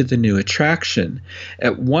into the new attraction.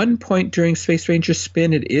 At one point during Space Ranger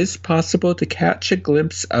Spin, it is possible to catch a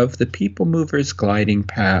glimpse of the People Movers gliding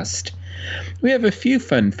past. We have a few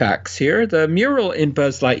fun facts here. The mural in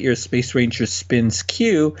Buzz Lightyear's Space Ranger Spin's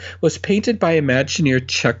Q was painted by Imagineer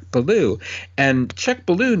Chuck Ballou, and Chuck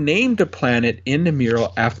Ballou named a planet in the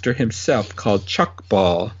mural after himself called Chuck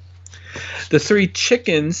Ball. The three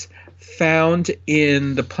chickens found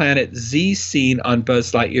in the planet Z scene on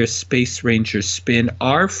Buzz Lightyear's Space Ranger Spin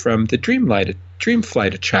are from the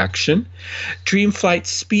Dreamflight attraction. Dreamflight's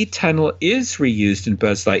speed tunnel is reused in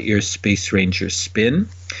Buzz Lightyear's Space Ranger Spin.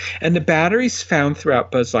 And the batteries found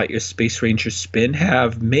throughout Buzz Lightyear's Space Ranger Spin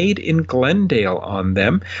have Made in Glendale on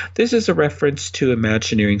them. This is a reference to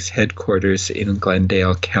Imagineering's headquarters in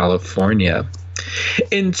Glendale, California.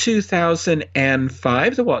 In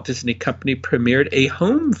 2005, the Walt Disney Company premiered a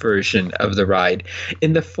home version of the ride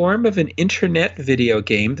in the form of an internet video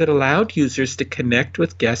game that allowed users to connect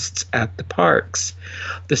with guests at the parks.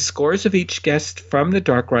 The scores of each guest from the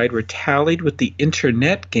dark ride were tallied with the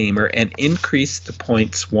internet gamer and increased the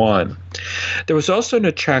points won. There was also an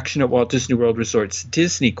attraction at Walt Disney World Resort's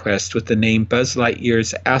Disney Quest with the name Buzz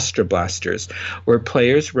Lightyear's Astro Blasters, where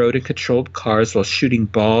players rode and controlled cars while shooting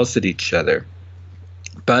balls at each other.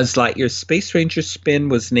 Buzz Lightyear's Space Ranger Spin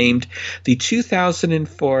was named the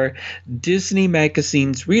 2004 Disney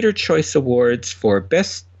Magazine's Reader Choice Awards for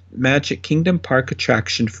Best Magic Kingdom Park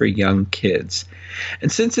Attraction for Young Kids.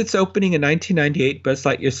 And since its opening in 1998, Buzz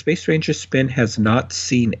Lightyear's Space Ranger Spin has not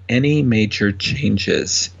seen any major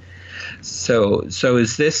changes. So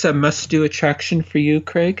is this a must-do attraction for you,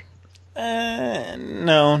 Craig?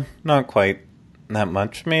 No, not quite that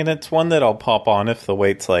much. I mean, it's one that I'll pop on if the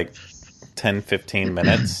wait's like 10-15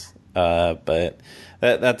 minutes, but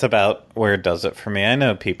that's about where it does it for me. I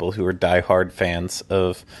know people who are diehard fans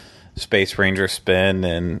of Space Ranger Spin,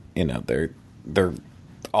 and you know they're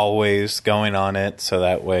always going on it, so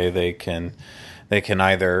that way they can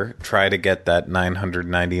either try to get that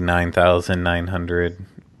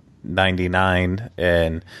 999,999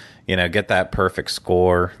 and get that perfect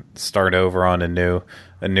score, start over on a new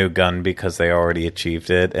gun because they already achieved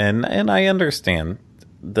it, and I understand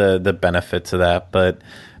the benefits of that, but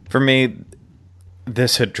for me,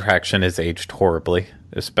 this attraction has aged horribly,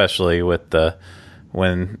 especially with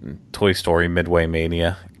when Toy Story Midway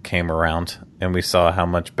Mania came around, and we saw how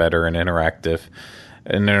much better an interactive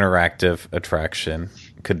attraction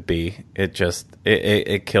could be.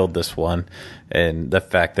 It killed this one, and the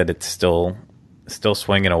fact that it's still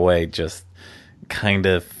swinging away just kind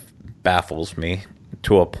of baffles me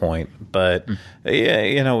to a point. But yeah,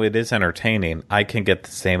 it is entertaining. I can get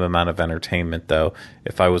the same amount of entertainment though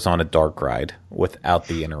if I was on a dark ride without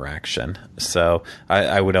the interaction. So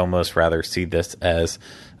I would almost rather see this as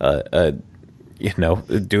do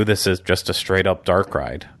this as just a straight up dark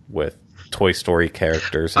ride with Toy Story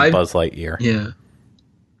characters and Buzz Lightyear.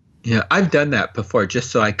 Yeah, I've done that before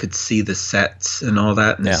just so I could see the sets and all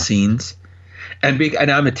that and the scenes. And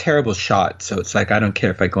I'm a terrible shot, so it's like I don't care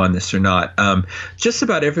if I go on this or not. Just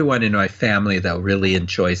about everyone in my family, though, really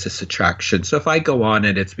enjoys this attraction. So if I go on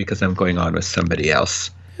it, it's because I'm going on with somebody else.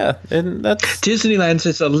 Yeah, and that's... Disneyland's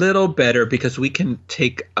is a little better because we can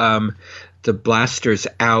take the blasters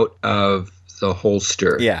out of the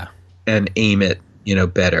holster and aim it,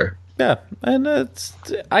 better. Yeah, and there's...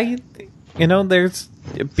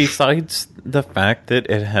 Besides the fact that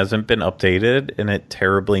it hasn't been updated and it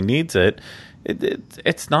terribly needs it,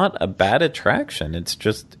 it's not a bad attraction. It's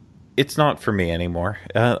just it's not for me anymore.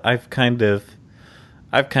 I've kind of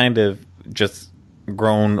just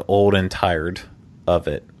grown old and tired of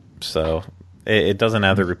it. So it doesn't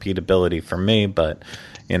have the repeatability for me, but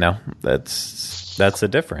that's the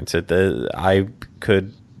difference. I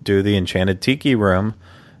could do the Enchanted Tiki Room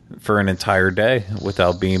for an entire day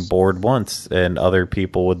without being bored once, and other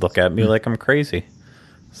people would look at me like I'm crazy.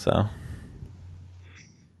 So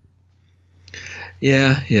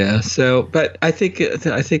yeah. So, but I think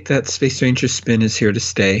that Space Ranger Spin is here to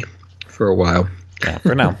stay for a while. Yeah,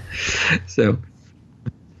 for now. So,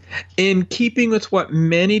 in keeping with what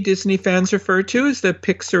many Disney fans refer to as the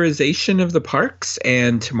Pixarization of the parks,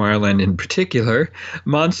 and Tomorrowland in particular,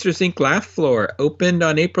 Monsters, Inc. Laugh Floor opened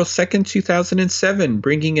on April 2nd, 2007,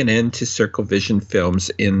 bringing an end to Circle Vision films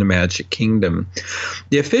in the Magic Kingdom.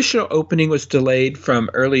 The official opening was delayed from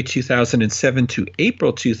early 2007 to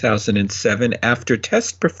April 2007 after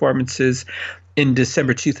test performances in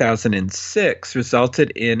December 2006 resulted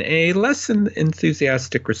in a less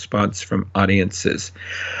enthusiastic response from audiences.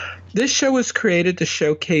 This show was created to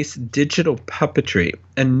showcase digital puppetry,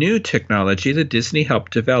 a new technology that Disney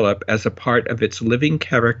helped develop as a part of its Living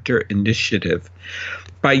Character initiative.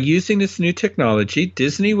 By using this new technology,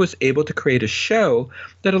 Disney was able to create a show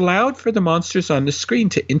that allowed for the monsters on the screen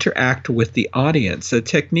to interact with the audience, a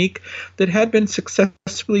technique that had been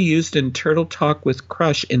successfully used in Turtle Talk with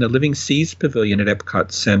Crush in the Living Seas Pavilion at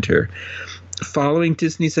Epcot Center. Following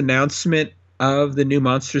Disney's announcement of the new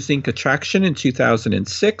Monsters, Inc. attraction in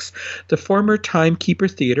 2006, the former Timekeeper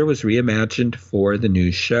Theater was reimagined for the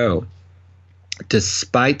new show.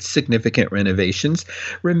 Despite significant renovations,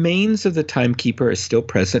 remains of the Timekeeper are still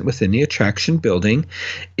present within the attraction building.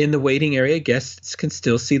 In the waiting area, guests can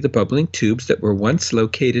still see the bubbling tubes that were once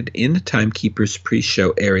located in the Timekeeper's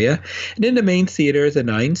pre-show area. And in the main theater, the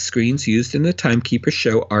 9 screens used in the Timekeeper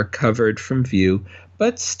show are covered from view,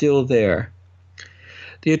 but still there.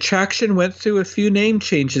 The attraction went through a few name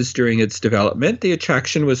changes during its development. The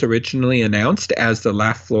attraction was originally announced as the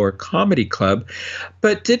Laugh Floor Comedy Club,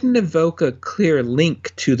 but didn't evoke a clear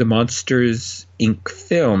link to the Monsters, Inc.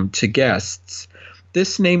 film to guests.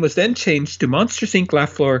 This name was then changed to Monsters, Inc.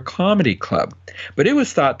 Laugh Floor Comedy Club, but it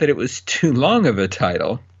was thought that it was too long of a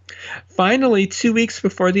title. Finally, 2 weeks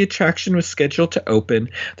before the attraction was scheduled to open,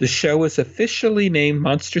 the show was officially named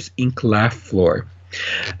Monsters, Inc. Laugh Floor.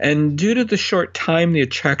 And due to the short time the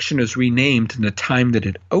attraction was renamed and the time that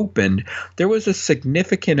it opened, there was a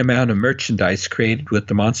significant amount of merchandise created with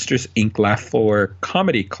the Monsters, Inc. Laugh Floor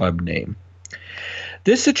Comedy Club name.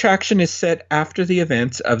 This attraction is set after the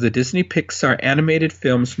events of the Disney Pixar animated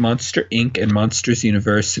films Monster, Inc. and Monsters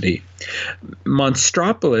University.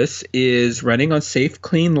 Monstropolis is running on safe,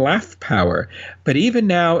 clean laugh power, but even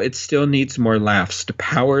now it still needs more laughs to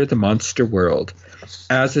power the monster world.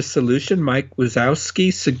 As a solution, Mike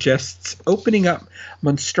Wazowski suggests opening up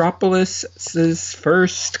Monstropolis'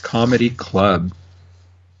 first comedy club.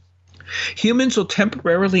 Humans will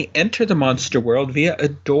temporarily enter the monster world via a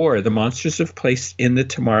door the monsters have placed in the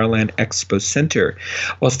Tomorrowland Expo Center.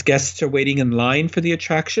 Whilst guests are waiting in line for the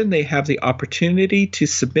attraction, they have the opportunity to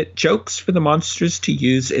submit jokes for the monsters to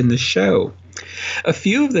use in the show. A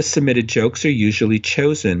few of the submitted jokes are usually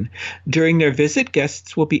chosen. During their visit,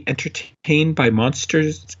 guests will be entertained by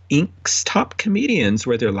Monsters, Inc.'s top comedians,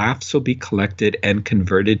 where their laughs will be collected and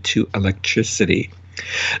converted to electricity.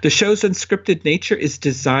 The show's unscripted nature is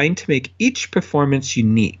designed to make each performance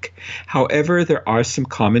unique. However, there are some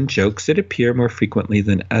common jokes that appear more frequently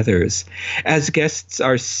than others. As guests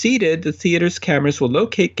are seated, the theater's cameras will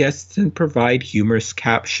locate guests and provide humorous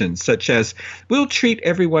captions, such as, "We'll treat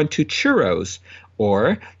everyone to churros,"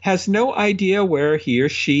 or "has no idea where he or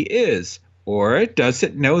she is," or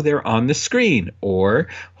 "doesn't know they're on the screen," or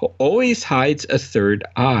 "always hides a third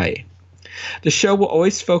eye." The show will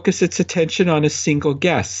always focus its attention on a single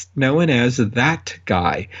guest, known as that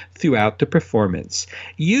guy, throughout the performance.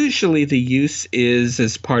 Usually the use is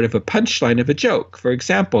as part of a punchline of a joke. For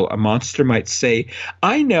example, a monster might say,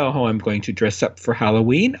 "I know how I'm going to dress up for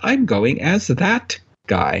Halloween. I'm going as that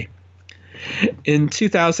guy." In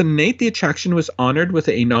 2008, the attraction was honored with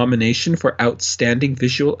a nomination for Outstanding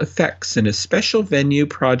Visual Effects in a special venue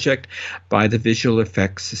project by the Visual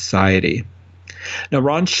Effects Society. Now,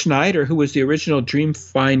 Ron Schneider, who was the original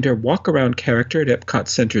Dreamfinder walk-around character at Epcot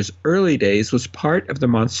Center's early days, was part of the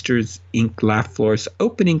Monsters, Inc. Laugh Floor's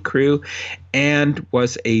opening crew and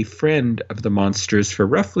was a friend of the Monsters for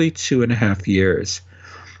roughly 2.5 years.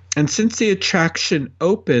 And since the attraction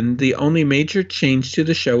opened, the only major change to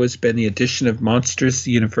the show has been the addition of Monsters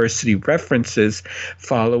University references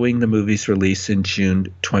following the movie's release in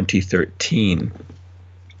June 2013.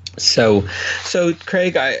 So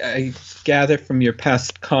Craig, I gather from your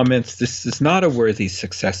past comments, this is not a worthy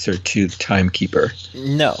successor to Timekeeper.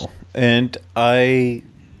 No, and I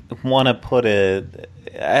want to put it.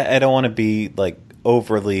 I don't want to be like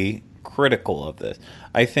overly critical of this.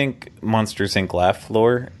 I think Monsters, Inc. Laugh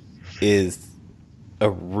Floor is a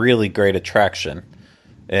really great attraction,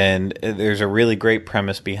 and there's a really great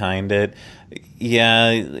premise behind it.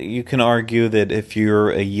 Yeah, you can argue that if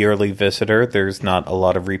you're a yearly visitor, there's not a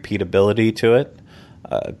lot of repeatability to it,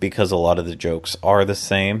 because a lot of the jokes are the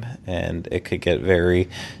same, and it could get very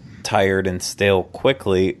tired and stale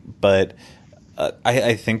quickly. But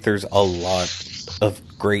I think there's a lot of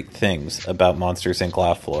great things about Monsters, Inc.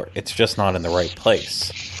 Laugh Floor. It's just not in the right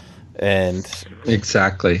place. And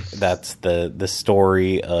exactly, that's the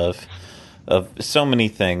story of so many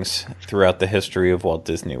things throughout the history of Walt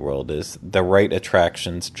Disney World, is the right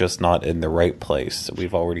attractions just not in the right place.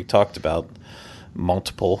 We've already talked about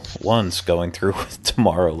multiple ones going through with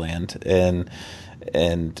Tomorrowland,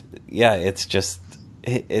 and yeah, it's just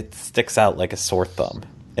it sticks out like a sore thumb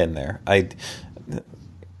in there.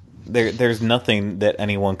 there's nothing that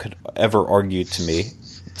anyone could ever argue to me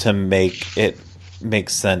to make it make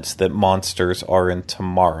sense that monsters are in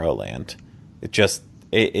Tomorrowland.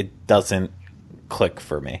 It doesn't click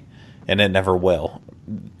for me, and it never will.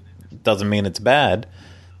 Doesn't mean it's bad.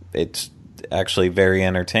 It's actually very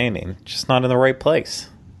entertaining, just not in the right place.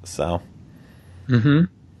 So,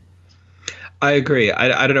 I agree.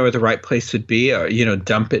 I don't know where the right place would be, or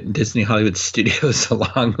dump it in Disney Hollywood Studios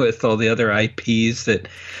along with all the other IPs that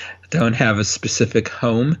don't have a specific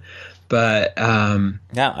home. But I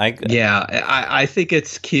think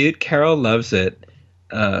it's cute. Carol loves it.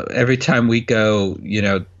 Every time we go,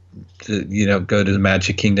 go to the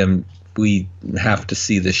Magic Kingdom, we have to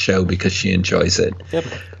see the show because she enjoys it. Yep.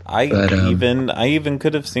 I even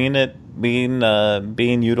could have seen it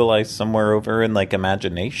being utilized somewhere over in like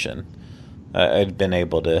Imagination. I'd been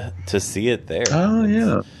able to see it there. Oh,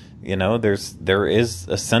 yeah. There is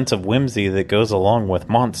a sense of whimsy that goes along with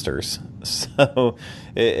monsters, so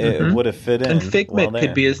it would have fit in. And Figment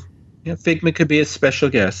could be a special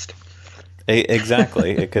guest.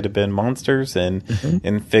 Exactly, it could have been monsters and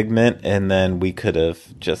Figment, and then we could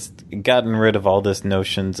have just gotten rid of all this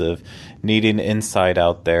notions of needing Inside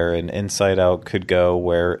Out there, and Inside Out could go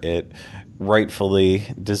where it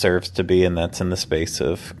rightfully deserves to be, and that's in the space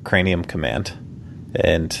of Cranium Command,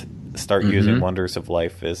 and start using Wonders of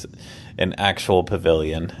Life as an actual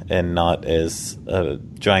pavilion and not as a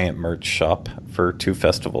giant merch shop for 2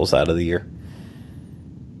 festivals out of the year.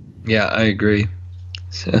 Yeah, I agree.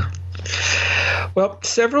 So, well,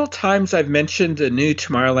 several times I've mentioned the new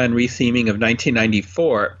Tomorrowland retheming of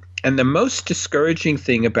 1994, and the most discouraging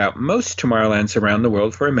thing about most Tomorrowlands around the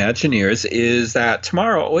world for Imagineers is that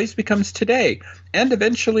tomorrow always becomes today, and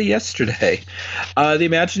eventually yesterday. The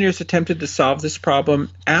Imagineers attempted to solve this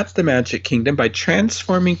problem at the Magic Kingdom by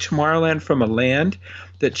transforming Tomorrowland from a land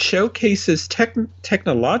that showcases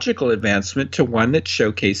technological advancement to one that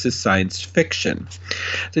showcases science fiction.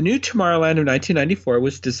 The new Tomorrowland of 1994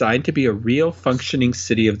 was designed to be a real functioning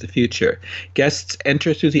city of the future. Guests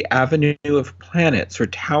enter through the avenue of planets, where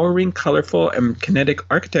towering, colorful, and kinetic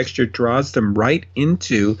architecture draws them right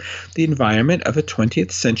into the environment of a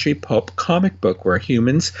 20th century pulp comic book where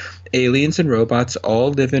humans, aliens, and robots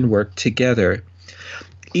all live and work together.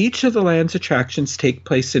 Each of the land's attractions take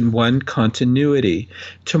place in one continuity.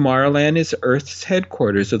 Tomorrowland is Earth's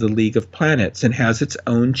headquarters of the League of Planets and has its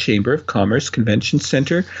own Chamber of Commerce, convention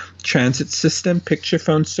center, transit system, picture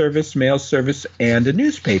phone service, mail service, and a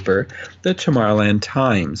newspaper, the Tomorrowland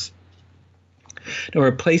Times. Now,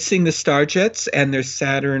 replacing the Starjets and their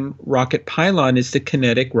Saturn rocket pylon is the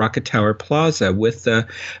kinetic Rocket Tower Plaza with the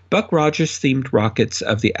Buck Rogers-themed rockets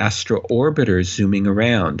of the Astro Orbiter zooming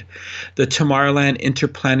around. The Tomorrowland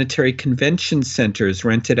Interplanetary Convention Center is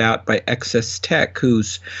rented out by XS Tech,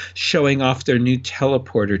 who's showing off their new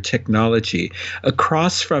teleporter technology.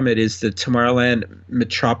 Across from it is the Tomorrowland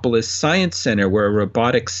Metropolis Science Center, where a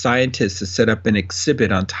robotic scientist has set up an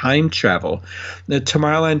exhibit on time travel. The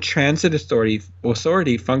Tomorrowland Transit Authority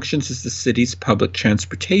functions as the city's public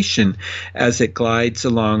transportation as it glides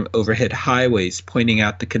along overhead highways, pointing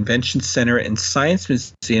out the convention center and science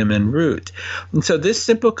museum en route. And so this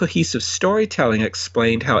simple, cohesive storytelling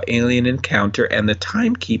explained how Alien Encounter and the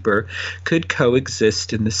Timekeeper could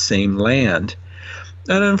coexist in the same land.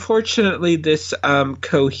 And unfortunately, this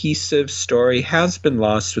cohesive story has been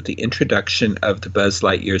lost with the introduction of the Buzz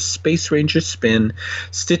Lightyear Space Ranger spin,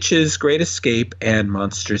 Stitch's Great Escape, and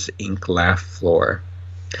Monsters, Inc. Laugh Floor.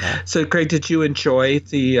 So, Craig, did you enjoy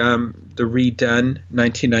the redone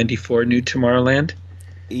 1994 New Tomorrowland?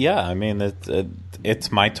 Yeah, I mean,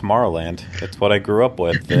 it's my Tomorrowland. It's what I grew up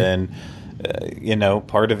with, and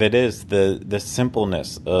part of it is the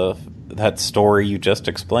simpleness of that story you just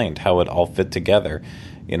explained, how it all fit together.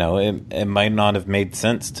 It might not have made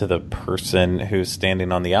sense to the person who's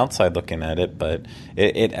standing on the outside looking at it, but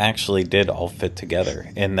it actually did all fit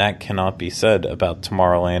together, and that cannot be said about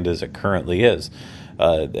Tomorrowland as it currently is.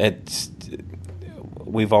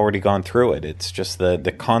 We've already gone through it. It's just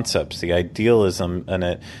the concepts, the idealism, and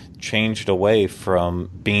it changed away from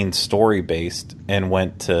being story based and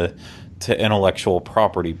went to intellectual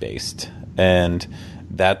property based, and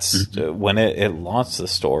that's when it lost the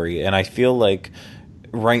story. And I feel like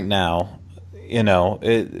right now,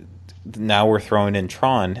 now we're throwing in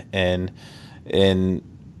Tron and in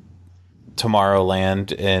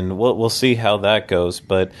Tomorrowland, and we'll see how that goes.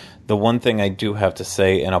 But the one thing I do have to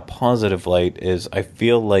say in a positive light is I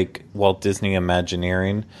feel like Walt Disney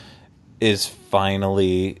Imagineering is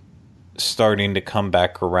finally starting to come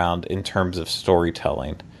back around in terms of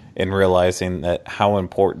storytelling and realizing that how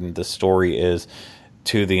important the story is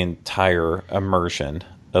to the entire immersion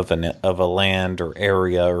of a land or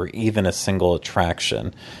area or even a single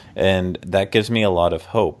attraction, and that gives me a lot of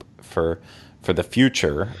hope for the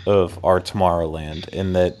future of our Tomorrowland,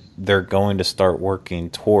 in that they're going to start working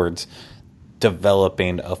towards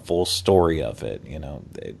developing a full story of it.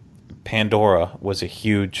 Pandora was a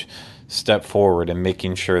huge step forward in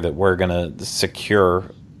making sure that we're going to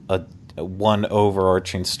secure one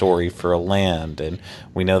overarching story for a land, and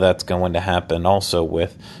we know that's going to happen also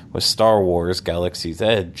with Star Wars, Galaxy's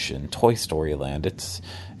Edge, and Toy Story Land.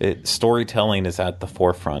 Storytelling is at the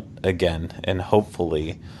forefront again, and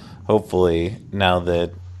hopefully now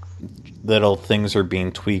that little things are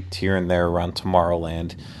being tweaked here and there around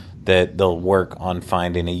Tomorrowland, that they'll work on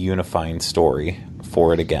finding a unifying story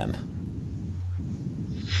for it again.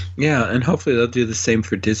 Yeah, and hopefully they'll do the same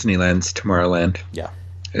for Disneyland's Tomorrowland. Yeah.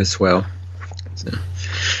 As well. So.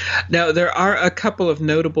 Now, there are a couple of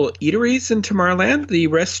notable eateries in Tomorrowland. The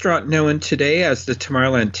restaurant known today as the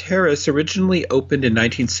Tomorrowland Terrace originally opened in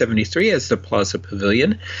 1973 as the Plaza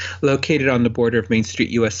Pavilion. Located on the border of Main Street,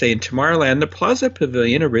 USA and Tomorrowland, the Plaza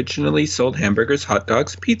Pavilion originally sold hamburgers, hot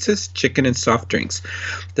dogs, pizzas, chicken, and soft drinks.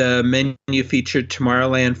 The menu featured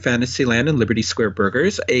Tomorrowland, Fantasyland, and Liberty Square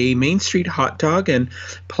burgers, a Main Street hot dog, and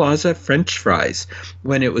Plaza French fries.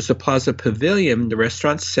 When it was the Plaza Pavilion, the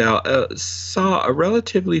restaurant saw a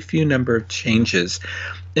relatively few number of changes.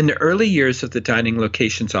 In the early years of the dining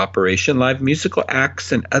location's operation, live musical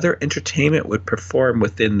acts and other entertainment would perform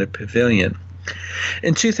within the pavilion.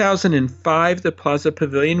 In 2005, the Plaza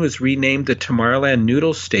Pavilion was renamed the Tomorrowland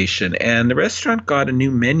Noodle Station, and the restaurant got a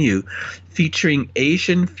new menu featuring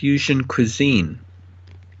Asian fusion cuisine.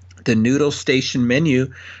 The Noodle Station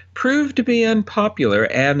menu proved to be unpopular,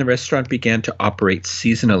 and the restaurant began to operate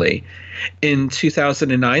seasonally. In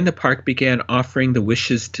 2009, the park began offering the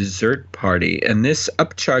Wishes Dessert Party, and this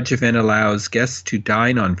upcharge event allows guests to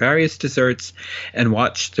dine on various desserts and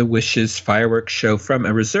watch the Wishes fireworks show from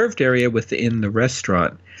a reserved area within the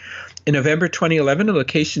restaurant. In November 2011, the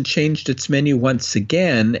location changed its menu once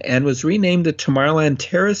again and was renamed the Tomorrowland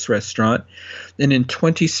Terrace Restaurant. And in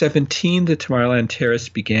 2017, the Tomorrowland Terrace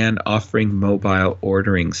began offering mobile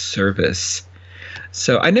ordering service.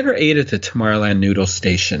 So I never ate at the Tomorrowland Noodle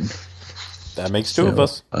Station. That makes two of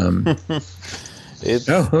us. Okay.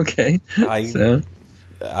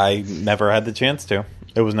 I never had the chance to.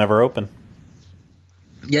 It was never open.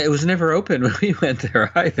 Yeah, it was never open when we went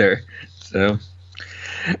there either. So...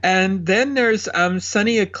 And then there's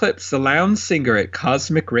Sunny Eclipse, the lounge singer at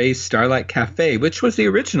Cosmic Rays Starlight Cafe, which was the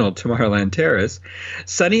original Tomorrowland Terrace.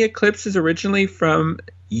 Sunny Eclipse is originally from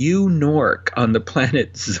Nork on the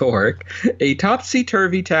planet Zork, a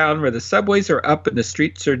topsy-turvy town where the subways are up and the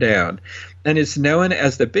streets are down, and is known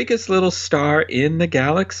as the biggest little star in the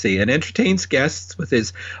galaxy, and entertains guests with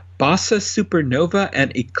his bossa supernova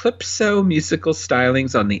and eclipso musical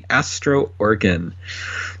stylings on the astro organ.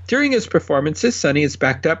 During his performances, Sunny is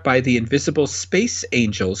backed up by the Invisible Space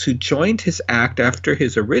Angels, who joined his act after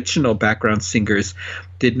his original background singers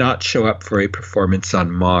did not show up for a performance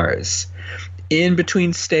on Mars. In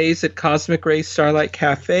between stays at Cosmic Ray Starlight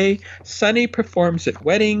Cafe, Sunny performs at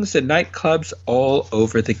weddings and nightclubs all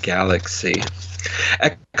over the galaxy.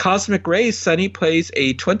 At Cosmic Rays, Sunny plays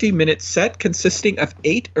a 20-minute set consisting of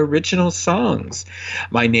 8 original songs.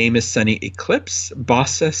 My Name is Sunny Eclipse,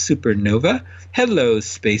 Bossa Supernova, Hello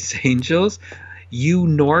Space Angels, You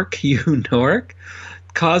Nork,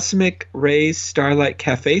 Cosmic Rays Starlight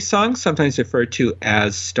Cafe songs, sometimes referred to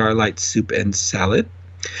as Starlight Soup and Salad,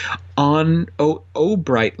 On Oh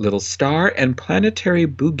Bright Little Star, and Planetary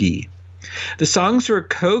Boogie. The songs were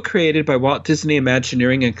co-created by Walt Disney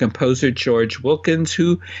Imagineering and composer George Wilkins,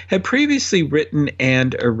 who had previously written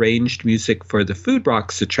and arranged music for the Food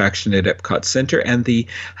Rocks attraction at Epcot Center and the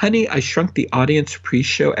Honey, I Shrunk the Audience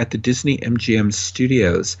pre-show at the Disney MGM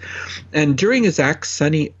Studios. And during his act,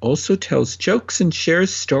 Sunny also tells jokes and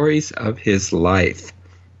shares stories of his life.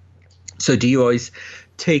 So do you always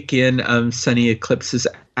take in Sunny Eclipse's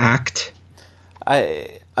act?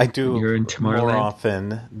 I do more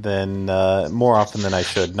often than I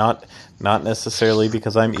should. Not necessarily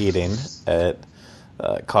because I'm eating at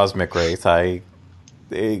Cosmic Rays. I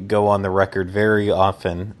go on the record very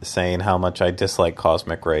often saying how much I dislike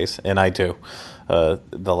Cosmic Rays, and I do.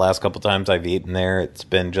 The last couple times I've eaten there, it's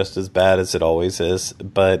been just as bad as it always is.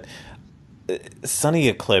 But Sunny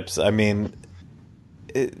Eclipse, I mean,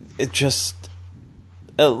 it just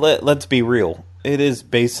let's be real. It is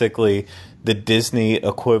basically the Disney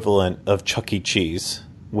equivalent of Chuck E. Cheese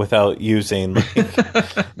without using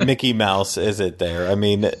Mickey Mouse, is it there? I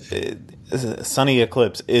mean, Sunny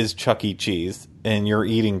Eclipse is Chuck E. Cheese, and you're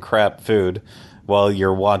eating crap food while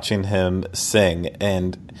you're watching him sing.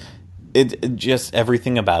 And it just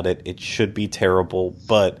everything about it. It should be terrible,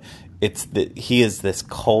 but he is this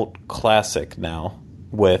cult classic now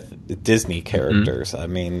with Disney characters. I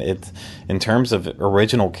mean, it's in terms of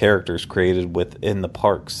original characters created within the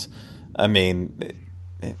parks. I mean,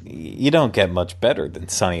 you don't get much better than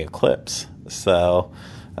Sunny Eclipse. So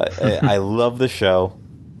I love the show.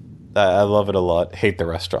 I love it a lot. Hate the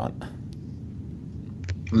restaurant.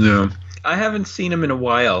 No, I haven't seen him in a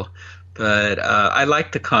while, but I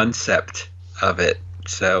like the concept of it.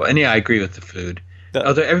 So, and yeah, I agree with the food.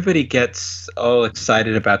 Although everybody gets all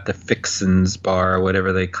excited about the Fixins bar or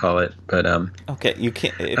whatever they call it, but okay, you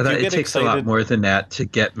can't. It takes a lot more than that to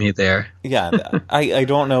get me there. Yeah, I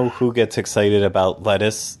don't know who gets excited about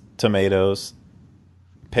lettuce, tomatoes,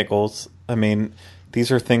 pickles. I mean, these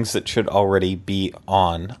are things that should already be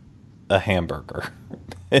on a hamburger.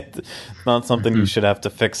 It's not something you should have to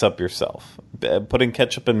fix up yourself. Putting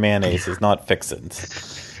ketchup and mayonnaise is not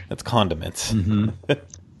fixins. It's condiments.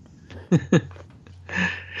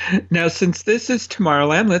 Now, since this is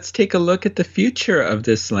Tomorrowland, let's take a look at the future of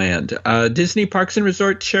this land. Disney Parks and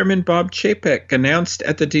Resort Chairman Bob Chapek announced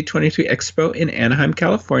at the D23 Expo in Anaheim,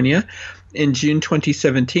 California, in June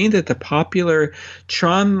 2017 that the popular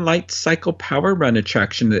Tron Light Cycle Power Run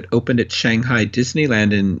attraction that opened at Shanghai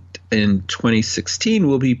Disneyland in 2016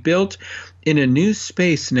 will be built in a new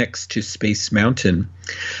space next to Space Mountain.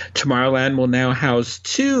 Tomorrowland will now house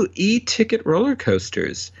 2 e-ticket roller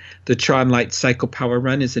coasters. The Tron Light Cycle Power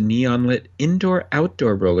Run is a neon-lit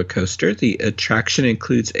indoor-outdoor roller coaster. The attraction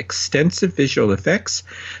includes extensive visual effects,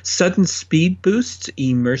 sudden speed boosts,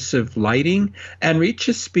 immersive lighting, and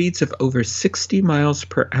reaches speeds of over 60 miles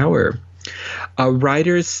per hour.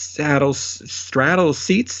 Riders straddle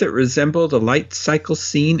seats that resemble the light cycle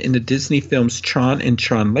scene in the Disney films Tron and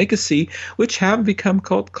Tron Legacy, which have become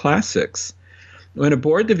cult classics. When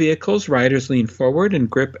aboard the vehicles, riders lean forward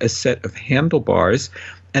and grip a set of handlebars,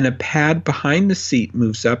 and a pad behind the seat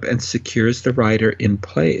moves up and secures the rider in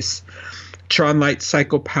place. Tron Light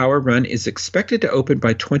Cycle Power Run is expected to open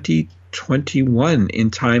by 2021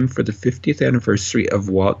 in time for the 50th anniversary of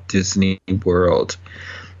Walt Disney World.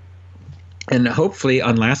 And hopefully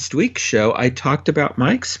on last week's show, I talked about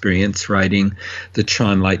my experience riding the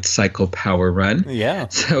Tron Light Cycle Power Run. Yeah.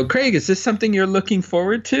 So, Craig, is this something you're looking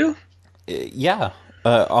forward to? Yeah.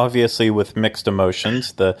 Obviously with mixed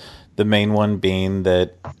emotions. The main one being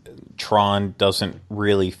that Tron doesn't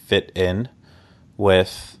really fit in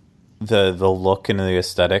with the look and the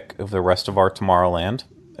aesthetic of the rest of our Tomorrowland.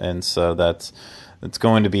 And so it's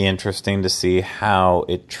going to be interesting to see how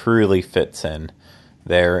it truly fits in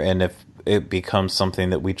there, and if it becomes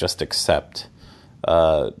something that we just accept.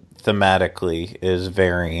 Thematically is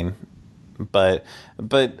varying, but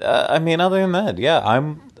I mean, other than that,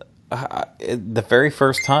 yeah, the very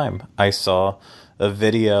first time I saw a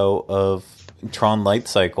video of Tron Light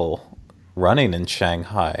Cycle running in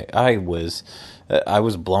Shanghai, I was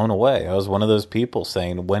blown away. I was one of those people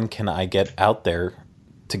saying, when can I get out there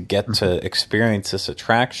to get to experience this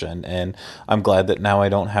attraction? And I'm glad that now I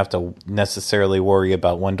don't have to necessarily worry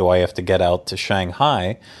about when do I have to get out to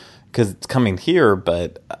Shanghai, because it's coming here.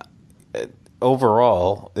 But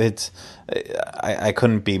overall, I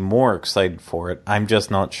couldn't be more excited for it. I'm just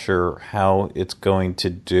not sure how it's going to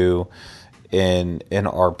do in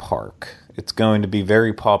our park. It's going to be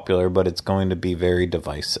very popular, but it's going to be very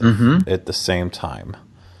divisive at the same time.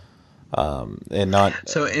 And not.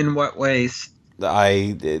 So, in what ways?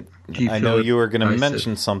 I know you were going to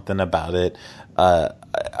mention something about it.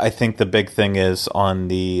 I think the big thing is on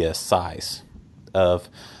the size of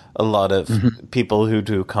a lot of people who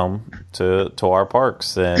do come to our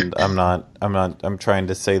parks, and I'm trying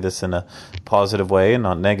to say this in a positive way and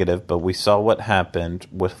not negative, but we saw what happened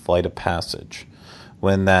with Flight of Passage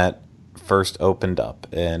when that first opened up,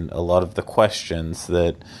 and a lot of the questions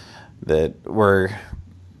that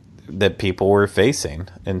people were facing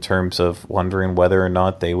in terms of wondering whether or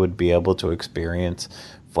not they would be able to experience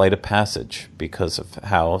Flight of Passage because of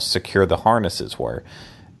how secure the harnesses were.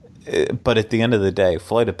 But at the end of the day,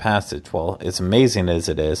 Flight of Passage, while as amazing as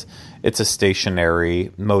it is, it's a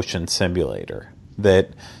stationary motion simulator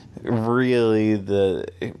that really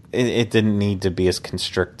it didn't need to be as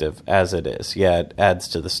constrictive as it is. Yeah, it adds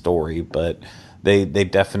to the story, but they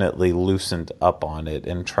definitely loosened up on it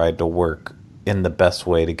and tried to work in the best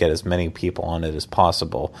way to get as many people on it as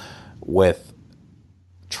possible. With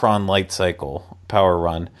Tron Light Cycle Power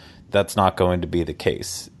Run, that's not going to be the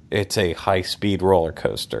case. It's a high-speed roller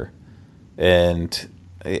coaster, and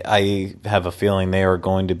I have a feeling they are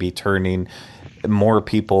going to be turning more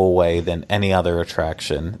people away than any other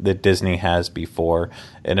attraction that Disney has before,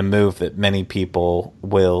 in a move that many people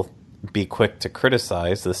will be quick to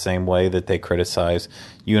criticize the same way that they criticize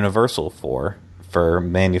Universal for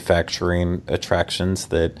manufacturing attractions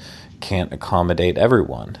that can't accommodate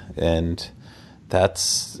everyone. And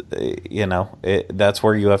that's, that's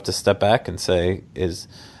where you have to step back and say,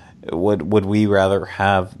 would we rather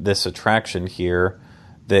have this attraction here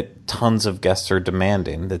that tons of guests are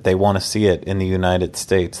demanding, that they want to see it in the United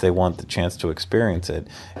States, they want the chance to experience it?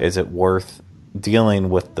 Is it worth dealing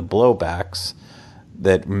with the blowbacks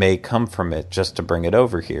that may come from it just to bring it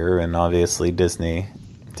over here? And obviously Disney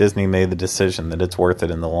made the decision that it's worth it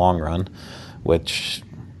in the long run, which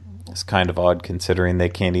is kind of odd considering they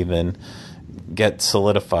can't even get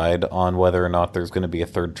solidified on whether or not there's going to be a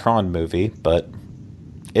third Tron movie, but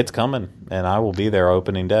it's coming, and I will be there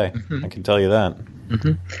opening day. I can tell you that.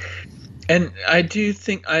 And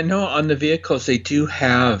I know on the vehicles they do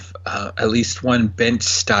have at least one bench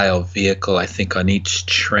style vehicle, I think, on each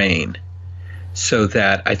train, so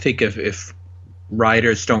that I think if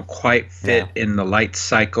riders don't quite fit in the light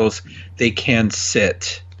cycles, they can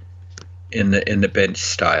sit in the bench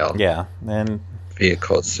style and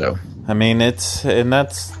vehicles. So I mean, that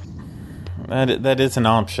is an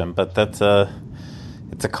option, but it's a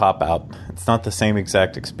cop out. It's not the same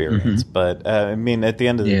exact experience, but I mean, at the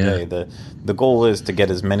end of the day, the goal is to get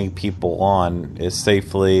as many people on as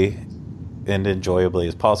safely and enjoyably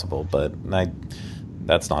as possible. But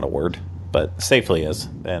that's not a word, but safely is,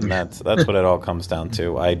 and that's what it all comes down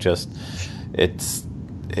to.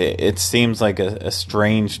 It seems like a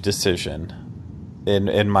strange decision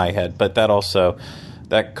in my head, but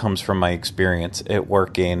that comes from my experience at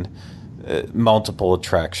working multiple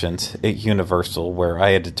attractions at Universal, where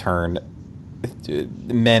I had to turn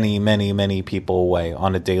many, many, many people away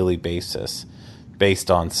on a daily basis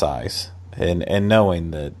based on size, and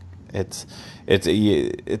knowing that it's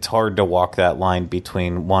hard to walk that line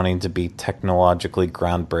between wanting to be technologically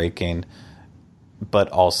groundbreaking but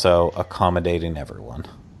also accommodating everyone.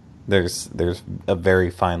 There's a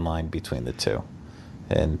very fine line between the two,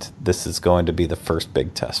 and this is going to be the first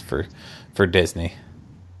big test for Disney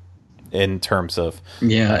in terms of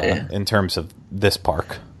this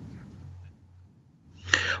park.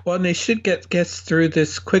 Well, and they should get through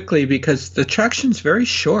this quickly because the attraction's very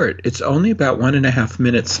short. It's only about 1.5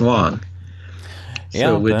 minutes long.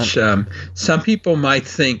 Some people might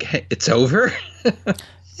think, hey, it's over.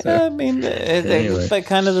 I mean, but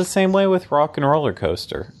kind of the same way with Rock and Roller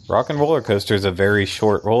Coaster. Rock and Roller Coaster is a very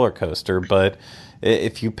short roller coaster, but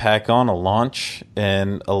if you pack on a launch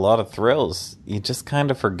and a lot of thrills, you just kind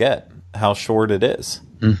of forget how short it is.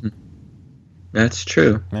 That's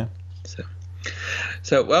true. Yeah.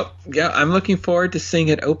 So, well, yeah, I'm looking forward to seeing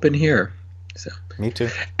it open here. So, me too.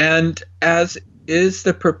 And as is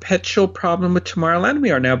the perpetual problem with Tomorrowland, we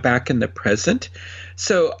are now back in the present.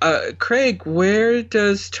 So, Craig, where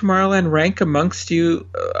does Tomorrowland rank amongst you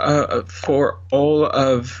for all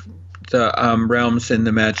of the realms in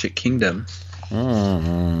the Magic Kingdom?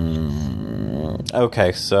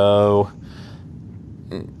 Okay, so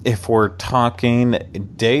if we're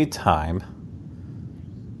talking daytime,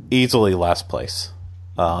 easily last place.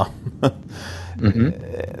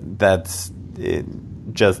 That's it,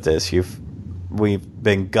 just as we've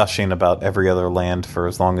been gushing about every other land for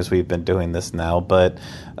as long as we've been doing this now, but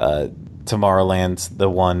Tomorrowland's the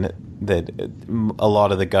one that a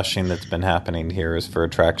lot of the gushing that's been happening here is for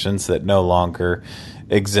attractions that no longer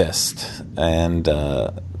exist. And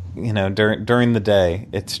during the day,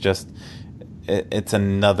 it's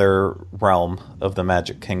another realm of the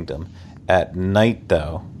Magic Kingdom. At night,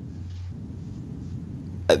 though,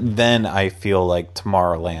 then I feel like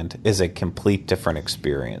Tomorrowland is a complete different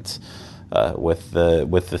experience, with the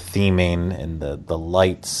theming and the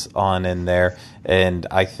lights on in there. And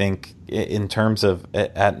I think in terms of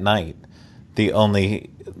at night, the only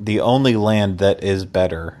land that is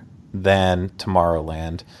better than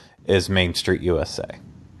Tomorrowland is Main Street USA,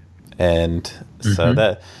 and so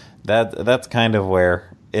that's kind of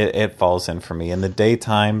where it falls in for me. In the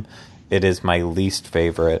daytime, it is my least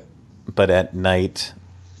favorite, but at night,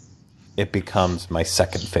 it becomes my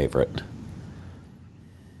second favorite.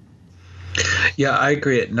 Yeah, I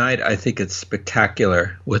agree. At night, I think it's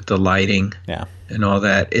spectacular with the lighting, and all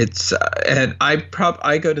that. It's and I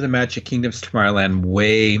go to the Magic Kingdom's Tomorrowland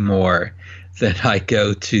way more than I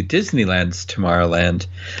go to Disneyland's Tomorrowland,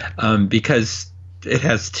 because it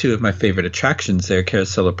has two of my favorite attractions there,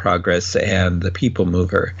 Carousel of Progress and the People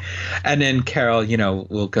Mover. And then Carol,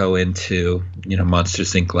 will go into,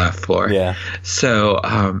 Monsters Inc. Laugh Floor. Yeah.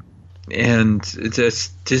 So, and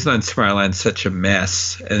just Disneyland Tomorrowland's such a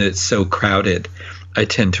mess, and it's so crowded, I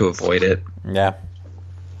tend to avoid it. Yeah.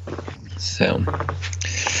 So,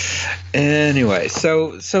 anyway,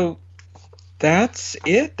 so that's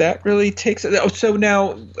it. That really takes it. Oh, so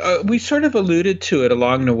now we sort of alluded to it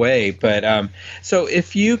along the way, but so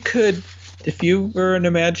if you were an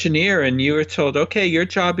Imagineer and you were told, okay, your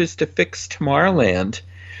job is to fix Tomorrowland,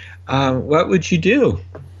 what would you do?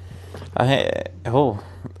 I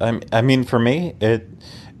mean, for me, it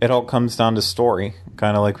all comes down to story,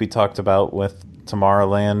 kind of like we talked about with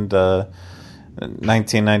Tomorrowland,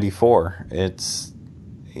 1994.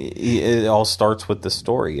 It all starts with the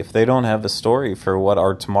story. If they don't have a story for what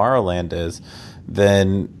our Tomorrowland is,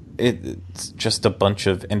 then it's just a bunch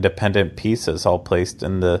of independent pieces all placed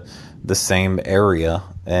in the same area.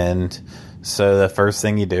 And so the first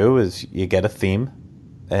thing you do is you get a theme,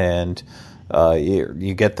 and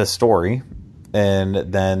you get the story, and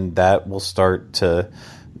then that will start to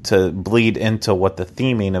bleed into what the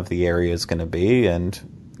theming of the area is going to be, and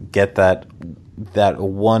get that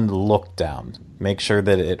one look down. Make sure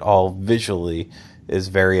that it all visually is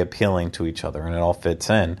very appealing to each other and it all fits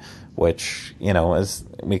in, which, as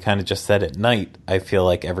we kind of just said, at night, I feel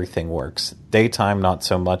like everything works. Daytime, not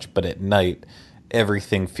so much, but at night,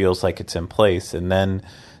 everything feels like it's in place. And then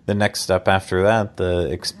the next step after that, the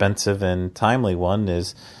expensive and timely one,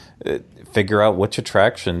 is figure out which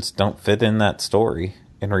attractions don't fit in that story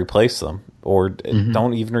and replace them, or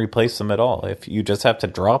don't even replace them at all. If you just have to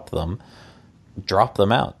drop them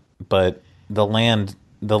out. But the land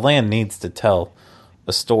needs to tell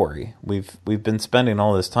a story. We've been spending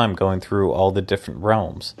all this time going through all the different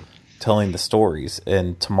realms, telling the stories,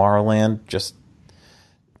 and Tomorrowland just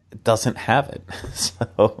doesn't have it.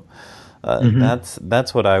 So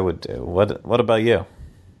that's what I would do. What about you?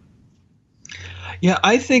 Yeah,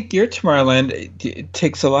 I think your Tomorrowland it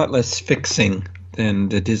takes a lot less fixing than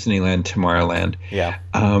the Disneyland Tomorrowland. Yeah.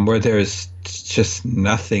 Where there's just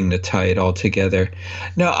nothing to tie it all together.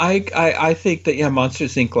 No, I think that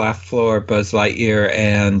Monsters Inc. Laugh Floor, Buzz Lightyear,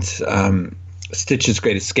 and Stitch's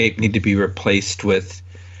Great Escape need to be replaced with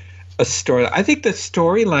a story. I think the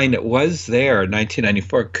storyline that was there in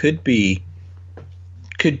 1994 could be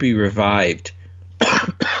revived.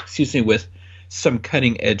 Excuse me, with some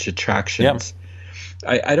cutting edge attractions.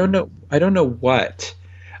 Yep. I don't know what.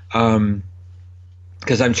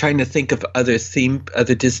 Because I'm trying to think of other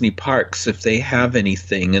Disney parks, if they have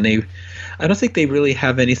anything, and I don't think they really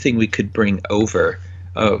have anything we could bring over.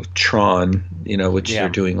 Oh, Tron, which they're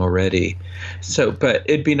doing already. So, but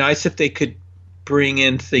it'd be nice if they could bring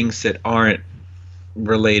in things that aren't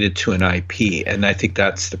related to an IP, and I think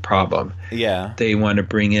that's the problem. Yeah, they want to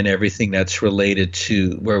bring in everything that's related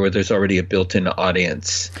to where there's already a built-in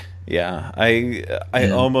audience. Yeah, I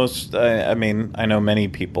mean, I know many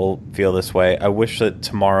people feel this way. I wish that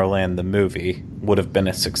Tomorrowland the movie would have been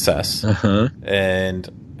a success and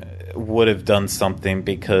would have done something,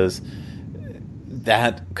 because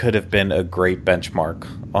that could have been a great benchmark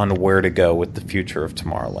on where to go with the future of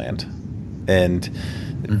Tomorrowland, and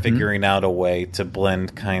figuring out a way to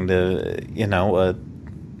blend kind of,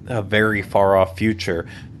 a very far off future,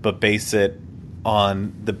 but base it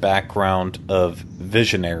on the background of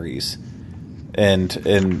visionaries,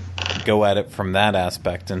 and go at it from that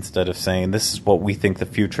aspect, instead of saying this is what we think the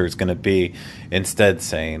future is going to be. Instead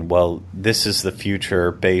saying, well, this is the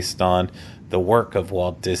future based on the work of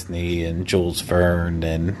Walt Disney and Jules Verne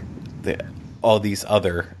and all these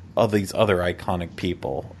other iconic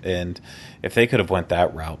people. And if they could have went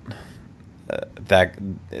that route, that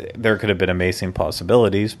there could have been amazing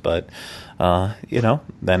possibilities. But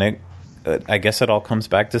then I guess it all comes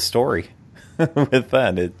back to story. With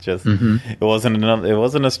that, it just it wasn't enough. It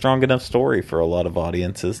wasn't a strong enough story for a lot of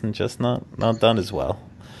audiences, and just not done as well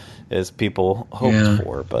as people hoped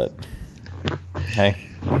for. But hey,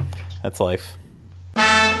 that's life.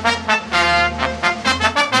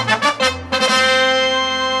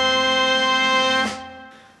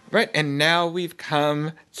 Right, and now we've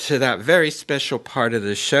come to that very special part of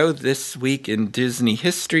the show, This Week in Disney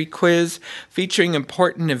History quiz, featuring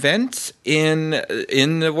important events in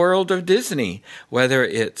the world of Disney, whether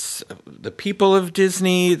it's the people of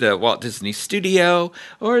Disney, the Walt Disney Studio,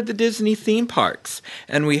 or the Disney theme parks.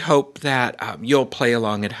 And we hope that you'll play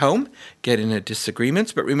along at home, get into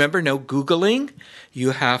disagreements, but remember, no Googling.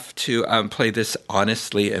 You have to play this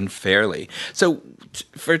honestly and fairly. So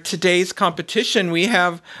for today's competition, we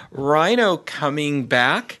have Rhino coming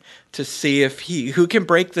back to see if who can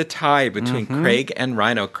break the tie between Craig and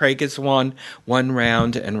Rhino. Craig has won one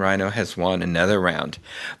round and Rhino has won another round.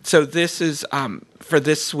 So this is for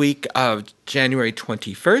this week of January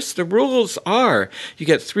 21st. The rules are you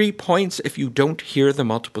get 3 points if you don't hear the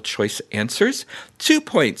multiple choice answers, 2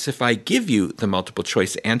 points if I give you the multiple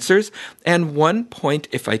choice answers, and 1 point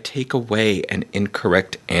if I take away an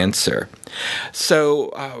incorrect answer.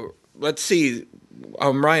 So let's see.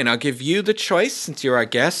 Ryan, I'll give you the choice since you're our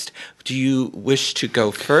guest. Do you wish to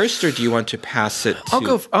go first, or do you want to pass it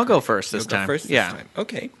to... I'll go first this time. Go first this time.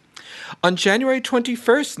 Okay. On January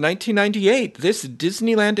 21st, 1998, this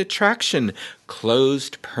Disneyland attraction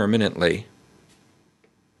closed permanently.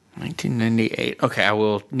 1998. Okay, I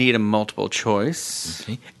will need a multiple choice.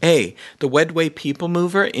 Okay. A, the Wedway People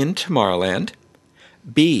Mover in Tomorrowland.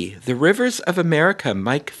 B, the Rivers of America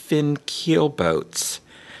Mike Finn keelboats.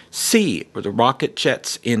 C, or the rocket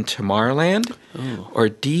jets in Tomorrowland. Ooh. Or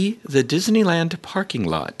D, the Disneyland parking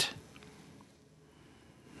lot.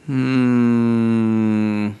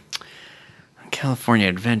 California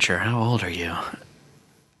Adventure, how old are you?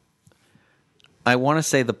 I want to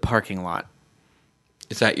say the parking lot.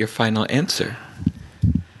 Is that your final answer?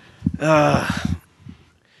 No.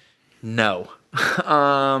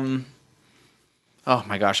 Oh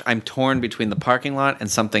my gosh, I'm torn between the parking lot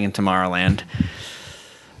and something in Tomorrowland.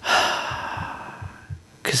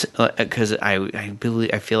 Because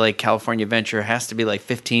I feel like California Adventure has to be like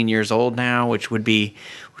 15 years old now, which would mean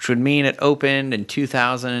it opened in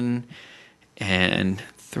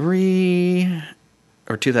 2003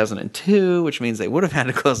 or 2002, which means they would have had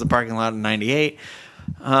to close the parking lot in 98.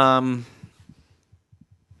 I'm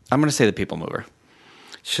going to say the People Mover.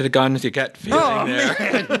 Should have gone with your gut feeling there.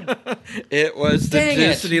 Man. It was the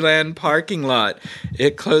Disneyland parking lot.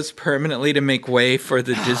 It closed permanently to make way for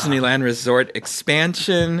the Disneyland Resort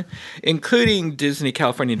expansion, including Disney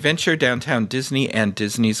California Adventure, Downtown Disney, and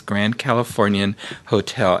Disney's Grand Californian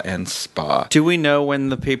Hotel and Spa. Do we know when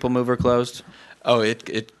the People Mover closed? Oh,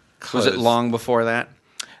 it closed. Was it long before that?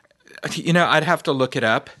 I'd have to look it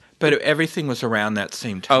up. But everything was around that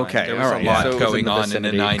same time. Okay, there was a lot going on in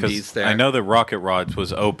the 90s there. I know that Rocket Rods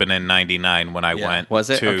was open in 99 when I went to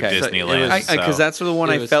Disneyland. Because that's the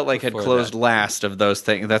one I felt like had closed last of those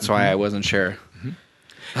things. That's why I wasn't sure.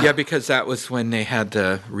 Mm-hmm. Yeah, because that was when they had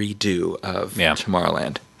the redo of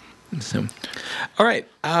Tomorrowland. So, all right.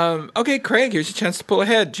 Okay, Craig, here's your chance to pull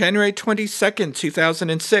ahead. January 22nd,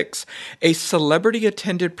 2006, a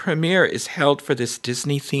celebrity-attended premiere is held for this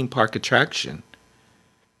Disney theme park attraction.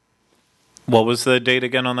 What was the date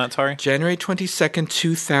again on that, sorry? January 22nd,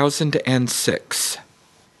 2006.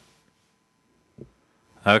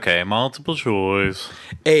 Okay, multiple choice.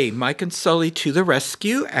 A, Mike and Sully to the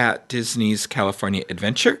rescue at Disney's California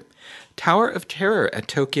Adventure. Tower of Terror at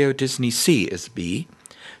Tokyo Disney Sea is B.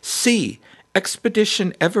 C,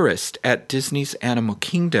 Expedition Everest at Disney's Animal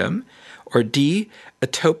Kingdom. Or D,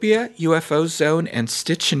 Autopia, UFO Zone, and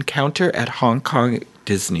Stitch Encounter at Hong Kong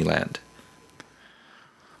Disneyland.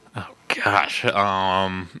 Gosh,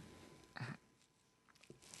 I'll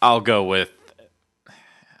go with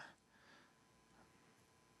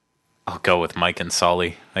Mike and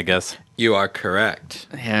Sully, I guess. You are correct.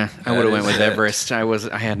 Yeah, I would have went with Everest. I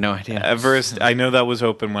had no idea. Everest, I know that was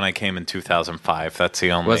open when I came in 2005. That's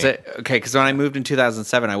the only... Was it? Okay, because when I moved in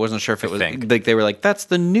 2007, I wasn't sure if it was... Like, they were like, that's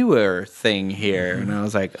the newer thing here. And I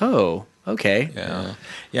was like, oh... Okay. Yeah,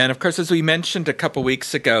 and of course, as we mentioned a couple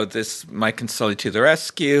weeks ago, this Mike and Sully to the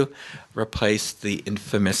Rescue replaced the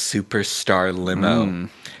infamous Superstar limo.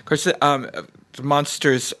 Of course, the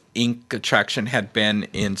Monsters, Inc. attraction had been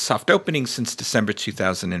in soft opening since December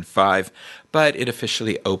 2005, but it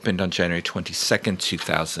officially opened on January 22nd,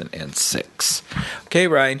 2006. Okay,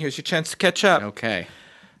 Ryan, here's your chance to catch up. Okay.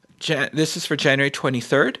 This is for January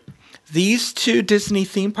 23rd. These two Disney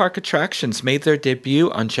theme park attractions made their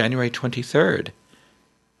debut on January 23rd.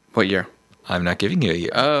 What year? I'm not giving you a year.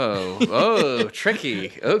 Oh,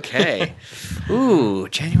 tricky. Okay. Ooh,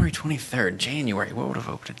 January 23rd. January. What would have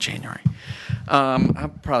opened in January?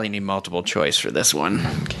 I'll probably need multiple choice for this one.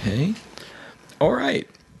 Okay. All right.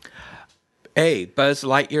 A, Buzz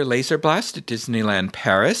Lightyear Laser Blast at Disneyland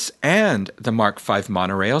Paris and the Mark V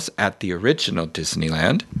monorails at the original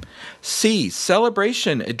Disneyland. C,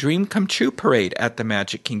 Celebration, a Dream Come True parade at the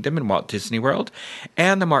Magic Kingdom in Walt Disney World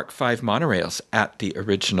and the Mark V monorails at the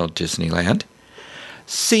original Disneyland.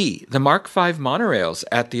 C, the Mark V monorails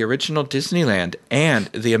at the original Disneyland and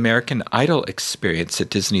the American Idol experience at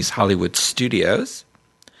Disney's Hollywood Studios.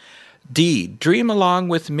 D, Dream Along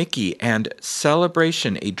with Mickey and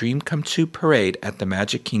Celebration, a Dream Come True parade at the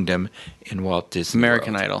Magic Kingdom in Walt Disney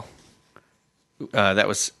American World. Idol. That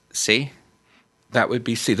was C? That would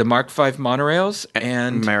be C. The Mark V monorails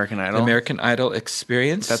and American Idol. The American Idol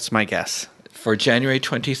experience. That's my guess. For January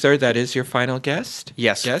 23rd, that is your final guess?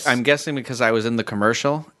 Yes. I'm guessing because I was in the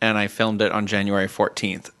commercial and I filmed it on January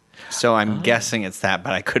 14th. So I'm guessing it's that,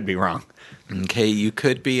 but I could be wrong. Okay, you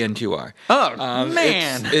could be, and you are. Oh,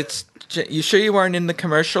 man. It's you sure you aren't in the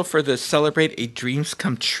commercial for the Celebrate a Dreams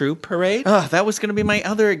Come True parade? Oh, that was going to be my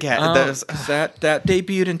other guess. That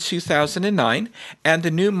debuted in 2009, and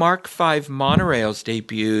the new Mark V monorails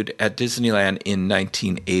debuted at Disneyland in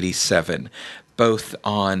 1987, both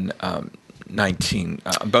on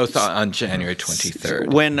both on January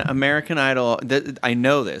 23rd. When American Idol, I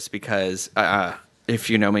know this because if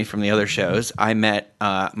you know me from the other shows, I met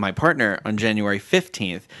my partner on January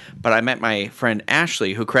 15th, but I met my friend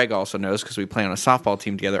Ashley, who Craig also knows because we play on a softball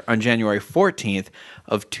team together, on January 14th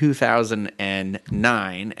of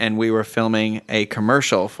 2009, and we were filming a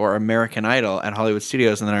commercial for American Idol at Hollywood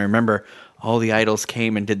Studios, and then I remember all the idols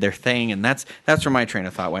came and did their thing, and that's where my train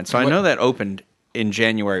of thought went. So I know that opened in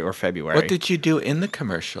January or February. What did you do in the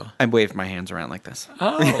commercial? I waved my hands around like this.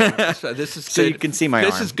 Oh, so this is so good. You can see my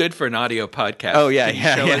This arm. is good for an audio podcast. Oh, yeah, Can you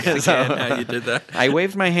yeah. show us So- again how you did that? I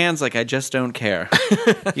waved my hands like I just don't care.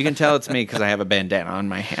 You can tell it's me because I have a bandana on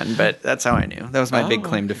my hand, but that's how I knew. That was my big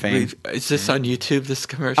claim to fame. Is this on YouTube, this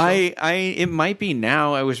commercial? It might be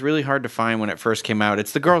now. It was really hard to find when it first came out.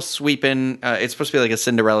 It's the girl sweeping. It's supposed to be like a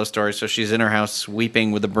Cinderella story. So she's in her house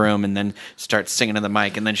sweeping with a broom and then starts singing in the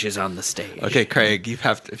mic and then she's on the stage. Okay, Craig,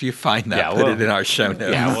 if you find that, put it in our show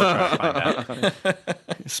notes. Yeah, we'll try to find that.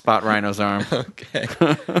 Spot Rhino's arm.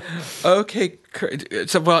 Okay.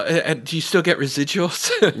 So, well, do you still get residuals?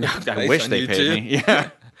 I wish they paid me. Yeah.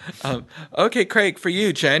 Okay, Craig, for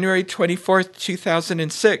you, January 24th,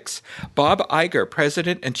 2006, Bob Iger,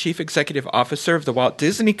 President and Chief Executive Officer of the Walt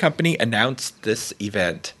Disney Company, announced this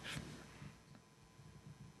event.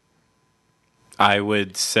 I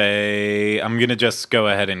would say, I'm going to just go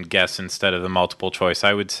ahead and guess instead of the multiple choice.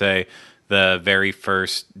 I would say the very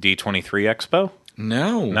first D23 Expo.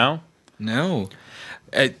 No.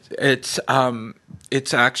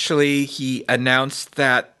 It's actually, he announced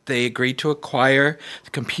that they agreed to acquire the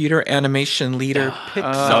computer animation leader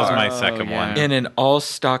Pixar. That was my second one. In an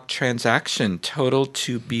all-stock transaction, total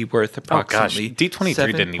to be worth approximately D23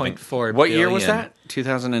 didn't even. What year was that?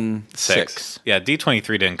 2006. Yeah, D23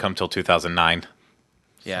 didn't come till 2009.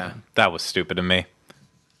 Yeah. That was stupid of me.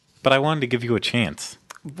 But I wanted to give you a chance.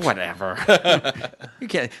 Whatever. You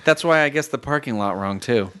can't. That's why I guess the parking lot wrong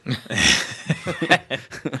too.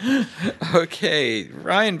 Okay,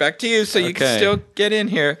 Ryan, back to you so you can Okay. still get in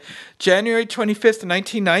here. January 25th,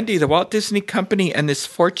 1990, the Walt Disney Company and this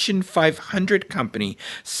Fortune 500 company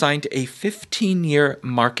signed a 15-year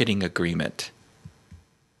marketing agreement.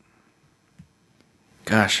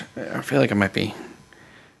 Gosh, I feel like I might be.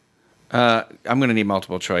 I'm going to need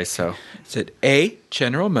multiple choice, so. Is it A,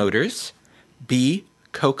 General Motors, B,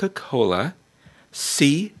 Coca-Cola,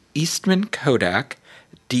 C, Eastman Kodak,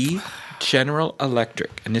 D, General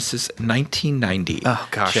Electric? And this is 1990. Oh,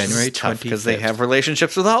 gosh. January 25th. Because they have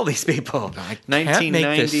relationships with all these people. I can't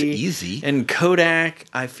make this easy. And Kodak,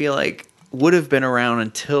 I feel like, would have been around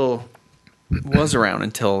until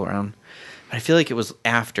around. I feel like it was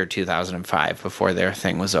after 2005 before their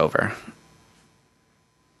thing was over.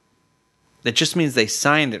 That just means they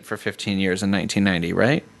signed it for 15 years in 1990,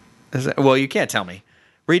 right? Well, you can't tell me.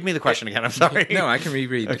 Read me the question again. I'm sorry. No, I can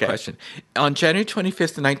reread the Okay. question. On January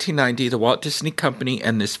 25th, 1990, the Walt Disney Company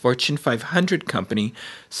and this Fortune 500 company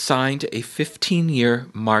signed a 15-year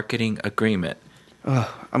marketing agreement.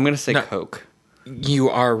 I'm going to say Coke. You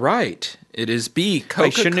are right. It is B, Coca-Cola. I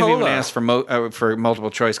shouldn't have even asked for multiple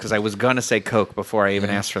choice because I was going to say Coke before I even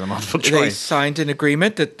asked for the multiple They choice. signed an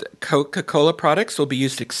agreement that Coca-Cola products will be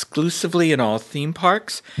used exclusively in all theme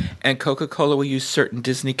parks, and Coca-Cola will use certain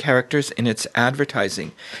Disney characters in its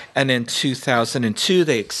advertising. And in 2002,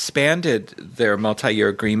 they expanded their multi-year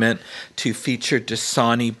agreement to feature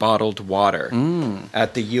Dasani bottled water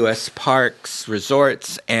at the U.S. parks,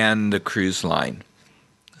 resorts, and the cruise line.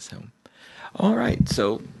 So, all right.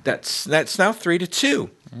 So that's now 3-2.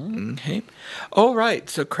 Okay. All right.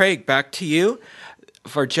 So Craig, back to you.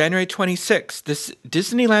 For January 26th, this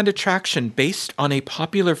Disneyland attraction based on a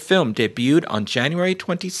popular film debuted on January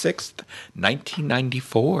 26th,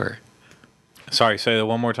 1994. Sorry, say that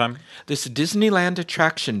one more time. This Disneyland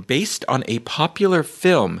attraction based on a popular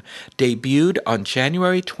film debuted on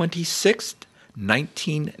January 26th,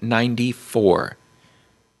 1994.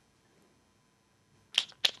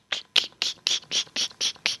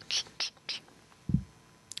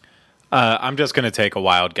 I'm just going to take a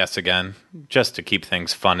wild guess again, just to keep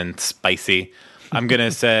things fun and spicy. I'm going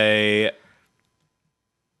to say...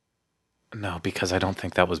 No, because I don't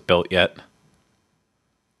think that was built yet.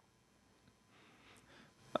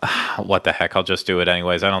 what the heck? I'll just do it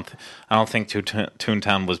anyways. I don't think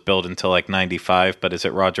Toontown was built until like 95, but is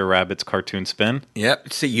it Roger Rabbit's Cartoon Spin?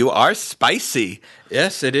 Yep. See, you are spicy.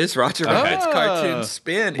 Yes, it is Roger Rabbit's Cartoon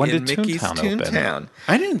Spin in Mickey's Toontown.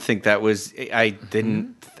 I didn't think that was. I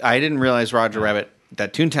didn't realize Roger Rabbit.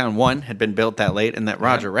 That Toontown 1 had been built that late, and that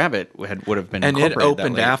Roger Rabbit would have been and incorporated it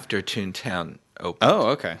opened that late. after Toontown opened. Oh,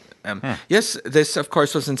 okay. Yes, this, of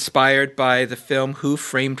course, was inspired by the film Who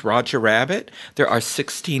Framed Roger Rabbit. There are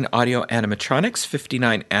 16 audio animatronics,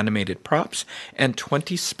 59 animated props, and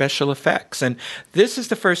 20 special effects. And this is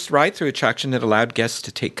the first ride-through attraction that allowed guests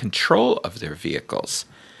to take control of their vehicles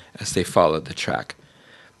as they followed the track.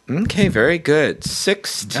 Okay, very good.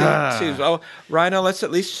 6-2. Oh, Rhino, let's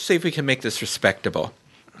at least see if we can make this respectable.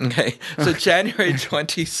 Okay, so January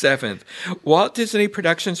 27th, Walt Disney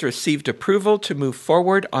Productions received approval to move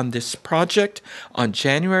forward on this project on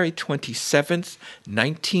January 27th,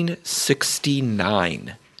 1969.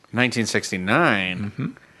 1969? Mm-hmm.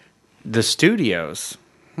 The studios.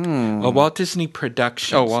 Well, Walt Disney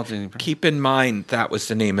Productions. Oh, Walt Disney. Keep in mind that was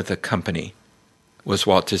the name of the company, was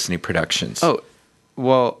Walt Disney Productions. Oh,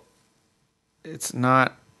 well, it's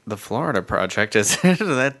not the Florida project, is it?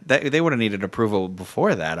 that they would have needed approval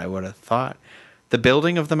before that, I would have thought. The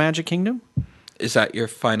building of the Magic Kingdom? Is that your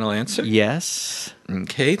final answer? Yes.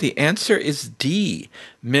 Okay, the answer is D.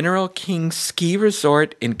 Mineral King Ski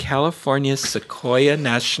Resort in California's Sequoia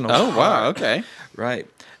National Park. Oh, wow, okay. Right.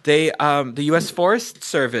 The U.S. Forest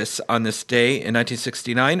Service on this day in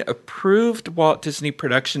 1969 approved Walt Disney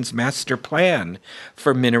Productions' master plan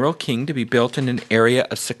for Mineral King to be built in an area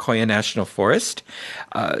of Sequoia National Forest.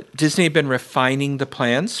 Disney had been refining the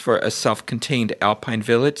plans for a self-contained alpine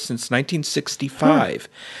village since 1965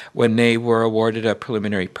 when they were awarded a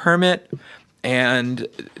preliminary permit. And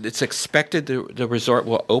it's expected the resort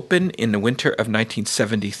will open in the winter of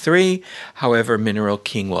 1973. However, Mineral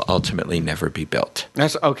King will ultimately never be built.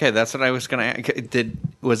 That's okay. That's what I was going to.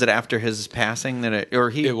 Was it after his passing that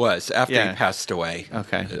It was after he passed away.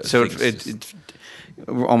 Okay, so it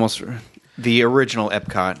almost the original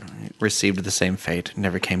Epcot received the same fate.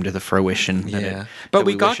 Never came to the fruition. But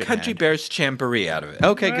we got Country Bears Jamboree out of it.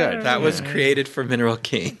 Okay, good. That was created for Mineral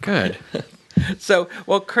King. Good. So,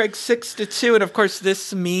 well, Craig 6-2, and of course,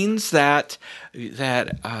 this means that Craig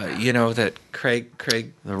the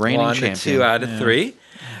reigning won champion. 2 out of 3.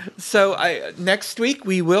 So, next week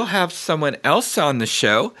we will have someone else on the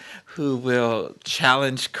show who will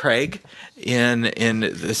challenge Craig in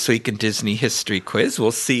This Week in Disney History quiz.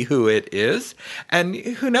 We'll see who it is, and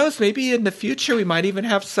who knows? Maybe in the future we might even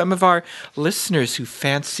have some of our listeners who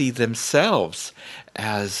fancy themselves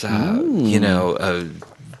as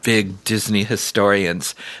big Disney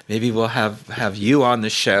historians. Maybe we'll have you on the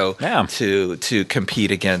show to compete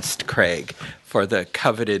against Craig for the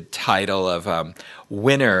coveted title of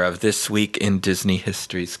winner of This Week in Disney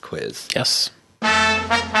History's quiz. Yes.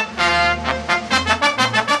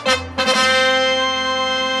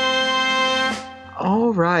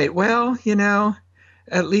 All right. Well,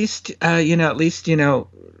 at least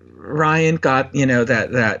Ryan got,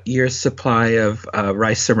 that year's supply of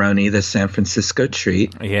rice-a-roni, the San Francisco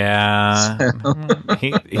treat. Yeah. So.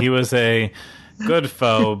 He was a good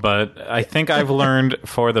foe, but I think I've learned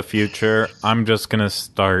for the future, I'm just going to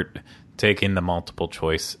start taking the multiple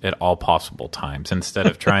choice at all possible times instead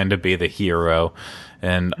of trying to be the hero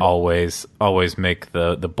and always make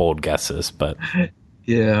the bold guesses. But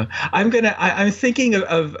yeah, I'm thinking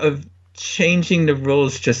of changing the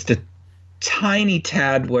rules just a tiny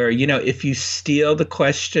tad where, if you steal the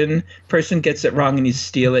question, person gets it wrong and you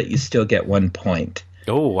steal it, you still get 1 point.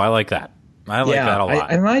 Oh, I like that. I like that a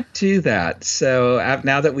lot. I might do that. So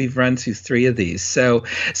now that we've run through 3 of these. So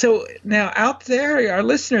now out there, our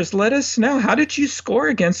listeners, let us know, how did you score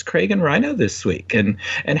against Craig and Rhino this week? And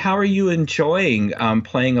how are you enjoying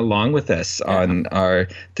playing along with us on our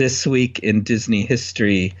This Week in Disney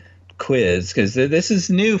History quiz, because this is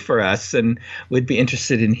new for us and would be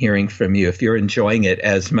interested in hearing from you if you're enjoying it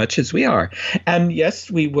as much as we are. And yes,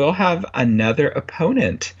 we will have another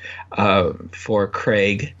opponent for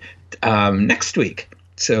Craig next week.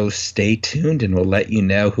 So stay tuned and we'll let you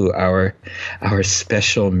know who our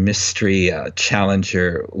special mystery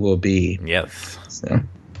challenger will be. Yes.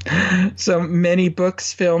 So many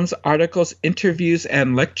books, films, articles, interviews,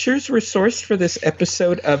 and lectures were sourced for this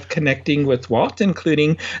episode of Connecting with Walt,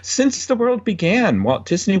 including Since the World Began, Walt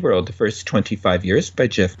Disney World, The First 25 Years by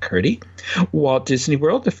Jeff Curdy, Walt Disney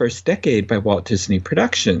World, The First Decade by Walt Disney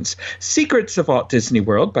Productions, Secrets of Walt Disney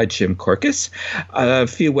World by Jim Korkis, a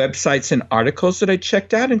few websites and articles that I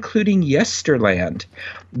checked out, including Yesterland,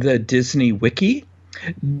 the Disney Wiki,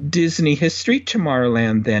 Disney History,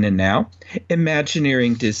 Tomorrowland Then and Now,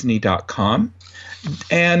 ImagineeringDisney.com,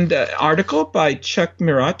 and an article by Chuck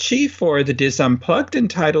Mirachi for the Diz Unplugged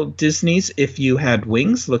entitled Disney's If You Had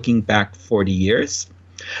Wings, Looking Back 40 Years,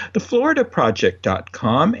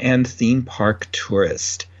 TheFloridaProject.com, and Theme Park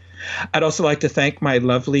Tourist. I'd also like to thank my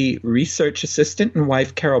lovely research assistant and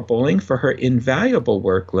wife, Carol Bowling, for her invaluable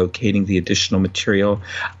work locating the additional material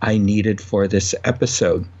I needed for this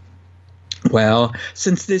episode. Well,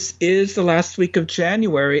 since this is the last week of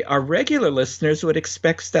January, our regular listeners would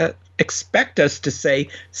expect us to say,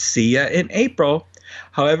 see ya in April.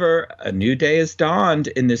 However, a new day has dawned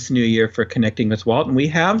in this new year for Connecting with Walt, and we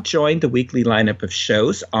have joined the weekly lineup of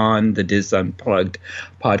shows on the Diz Unplugged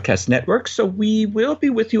podcast network, so we will be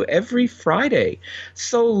with you every Friday.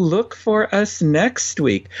 So look for us next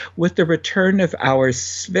week with the return of our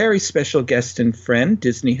very special guest and friend,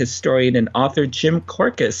 Disney historian and author Jim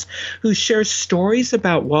Korkis, who shares stories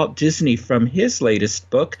about Walt Disney from his latest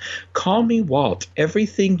book, Call Me Walt,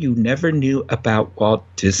 Everything You Never Knew About Walt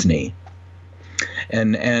Disney.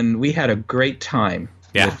 And we had a great time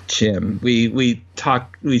with Jim. We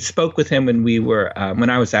spoke with him when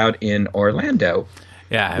I was out in Orlando.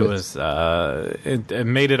 Yeah, it was it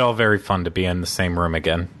made it all very fun to be in the same room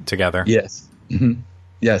again together. Yes. Mm-hmm.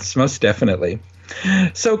 Yes, most definitely.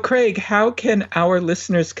 So, Craig, how can our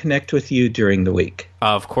listeners connect with you during the week?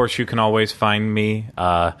 Of course, you can always find me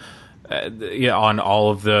on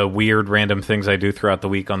all of the weird random things I do throughout the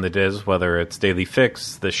week on the Diz, whether it's Daily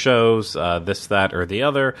Fix, the shows, this, that, or the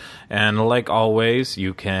other. And like always,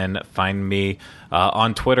 you can find me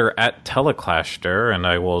on Twitter at Teleclaster, and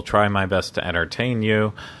I will try my best to entertain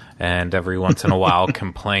you and every once in a while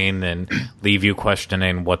complain and leave you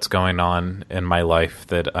questioning what's going on in my life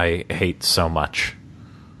that I hate so much.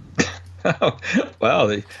 Oh,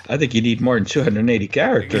 well, I think you need more than 280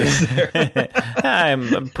 characters there.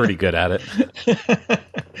 I'm pretty good at it.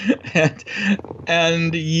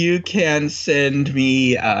 And you can send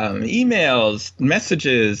me emails,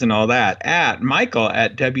 messages, and all that at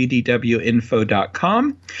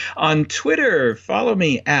michael@wdwinfo.com. On Twitter, follow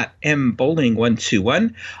me at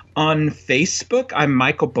mbowling121. On Facebook, I'm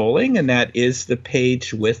Michael Bowling, and that is the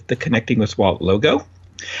page with the Connecting with Walt logo.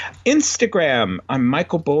 Instagram, I'm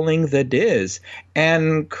Michael Bowling the Diz,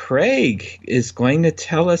 and Craig is going to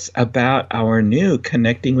tell us about our new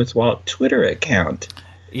Connecting with Walt Twitter account.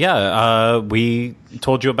 Yeah, we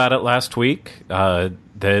told you about it last week,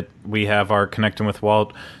 that we have our Connecting with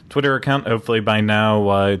Walt Twitter account. Hopefully by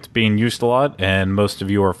now it's being used a lot, and most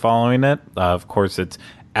of you are following it. Of course, it's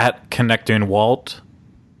at Connecting Walt.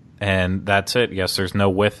 And that's it. Yes, there's no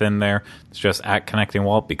with in there. It's just at Connecting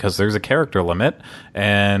Walt because there's a character limit.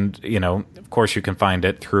 And, of course, you can find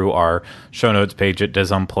it through our show notes page at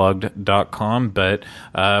disunplugged.com. But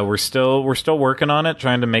we're still working on it,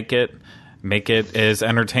 trying to make it as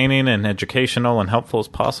entertaining and educational and helpful as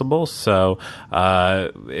possible. So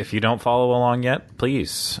if you don't follow along yet,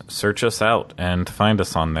 please search us out and find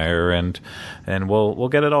us on there, and we'll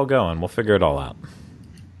get it all going. We'll figure it all out.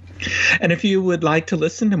 And if you would like to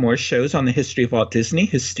listen to more shows on the history of Walt Disney,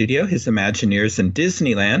 his studio, his Imagineers, and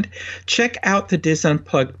Disneyland, check out the Diz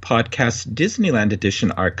Unplugged podcast Disneyland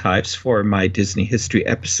Edition archives for my Disney history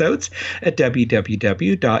episodes at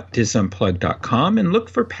www.dizunplugged.com, and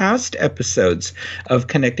look for past episodes of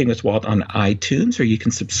Connecting with Walt on iTunes, or you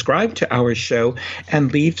can subscribe to our show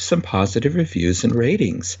and leave some positive reviews and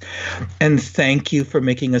ratings. And thank you for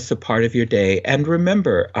making us a part of your day. And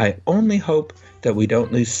remember, I only hope that we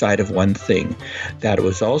don't lose sight of one thing, that it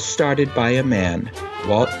was all started by a man,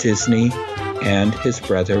 Walt Disney, and his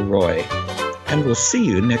brother Roy. And we'll see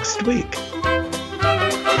you next week.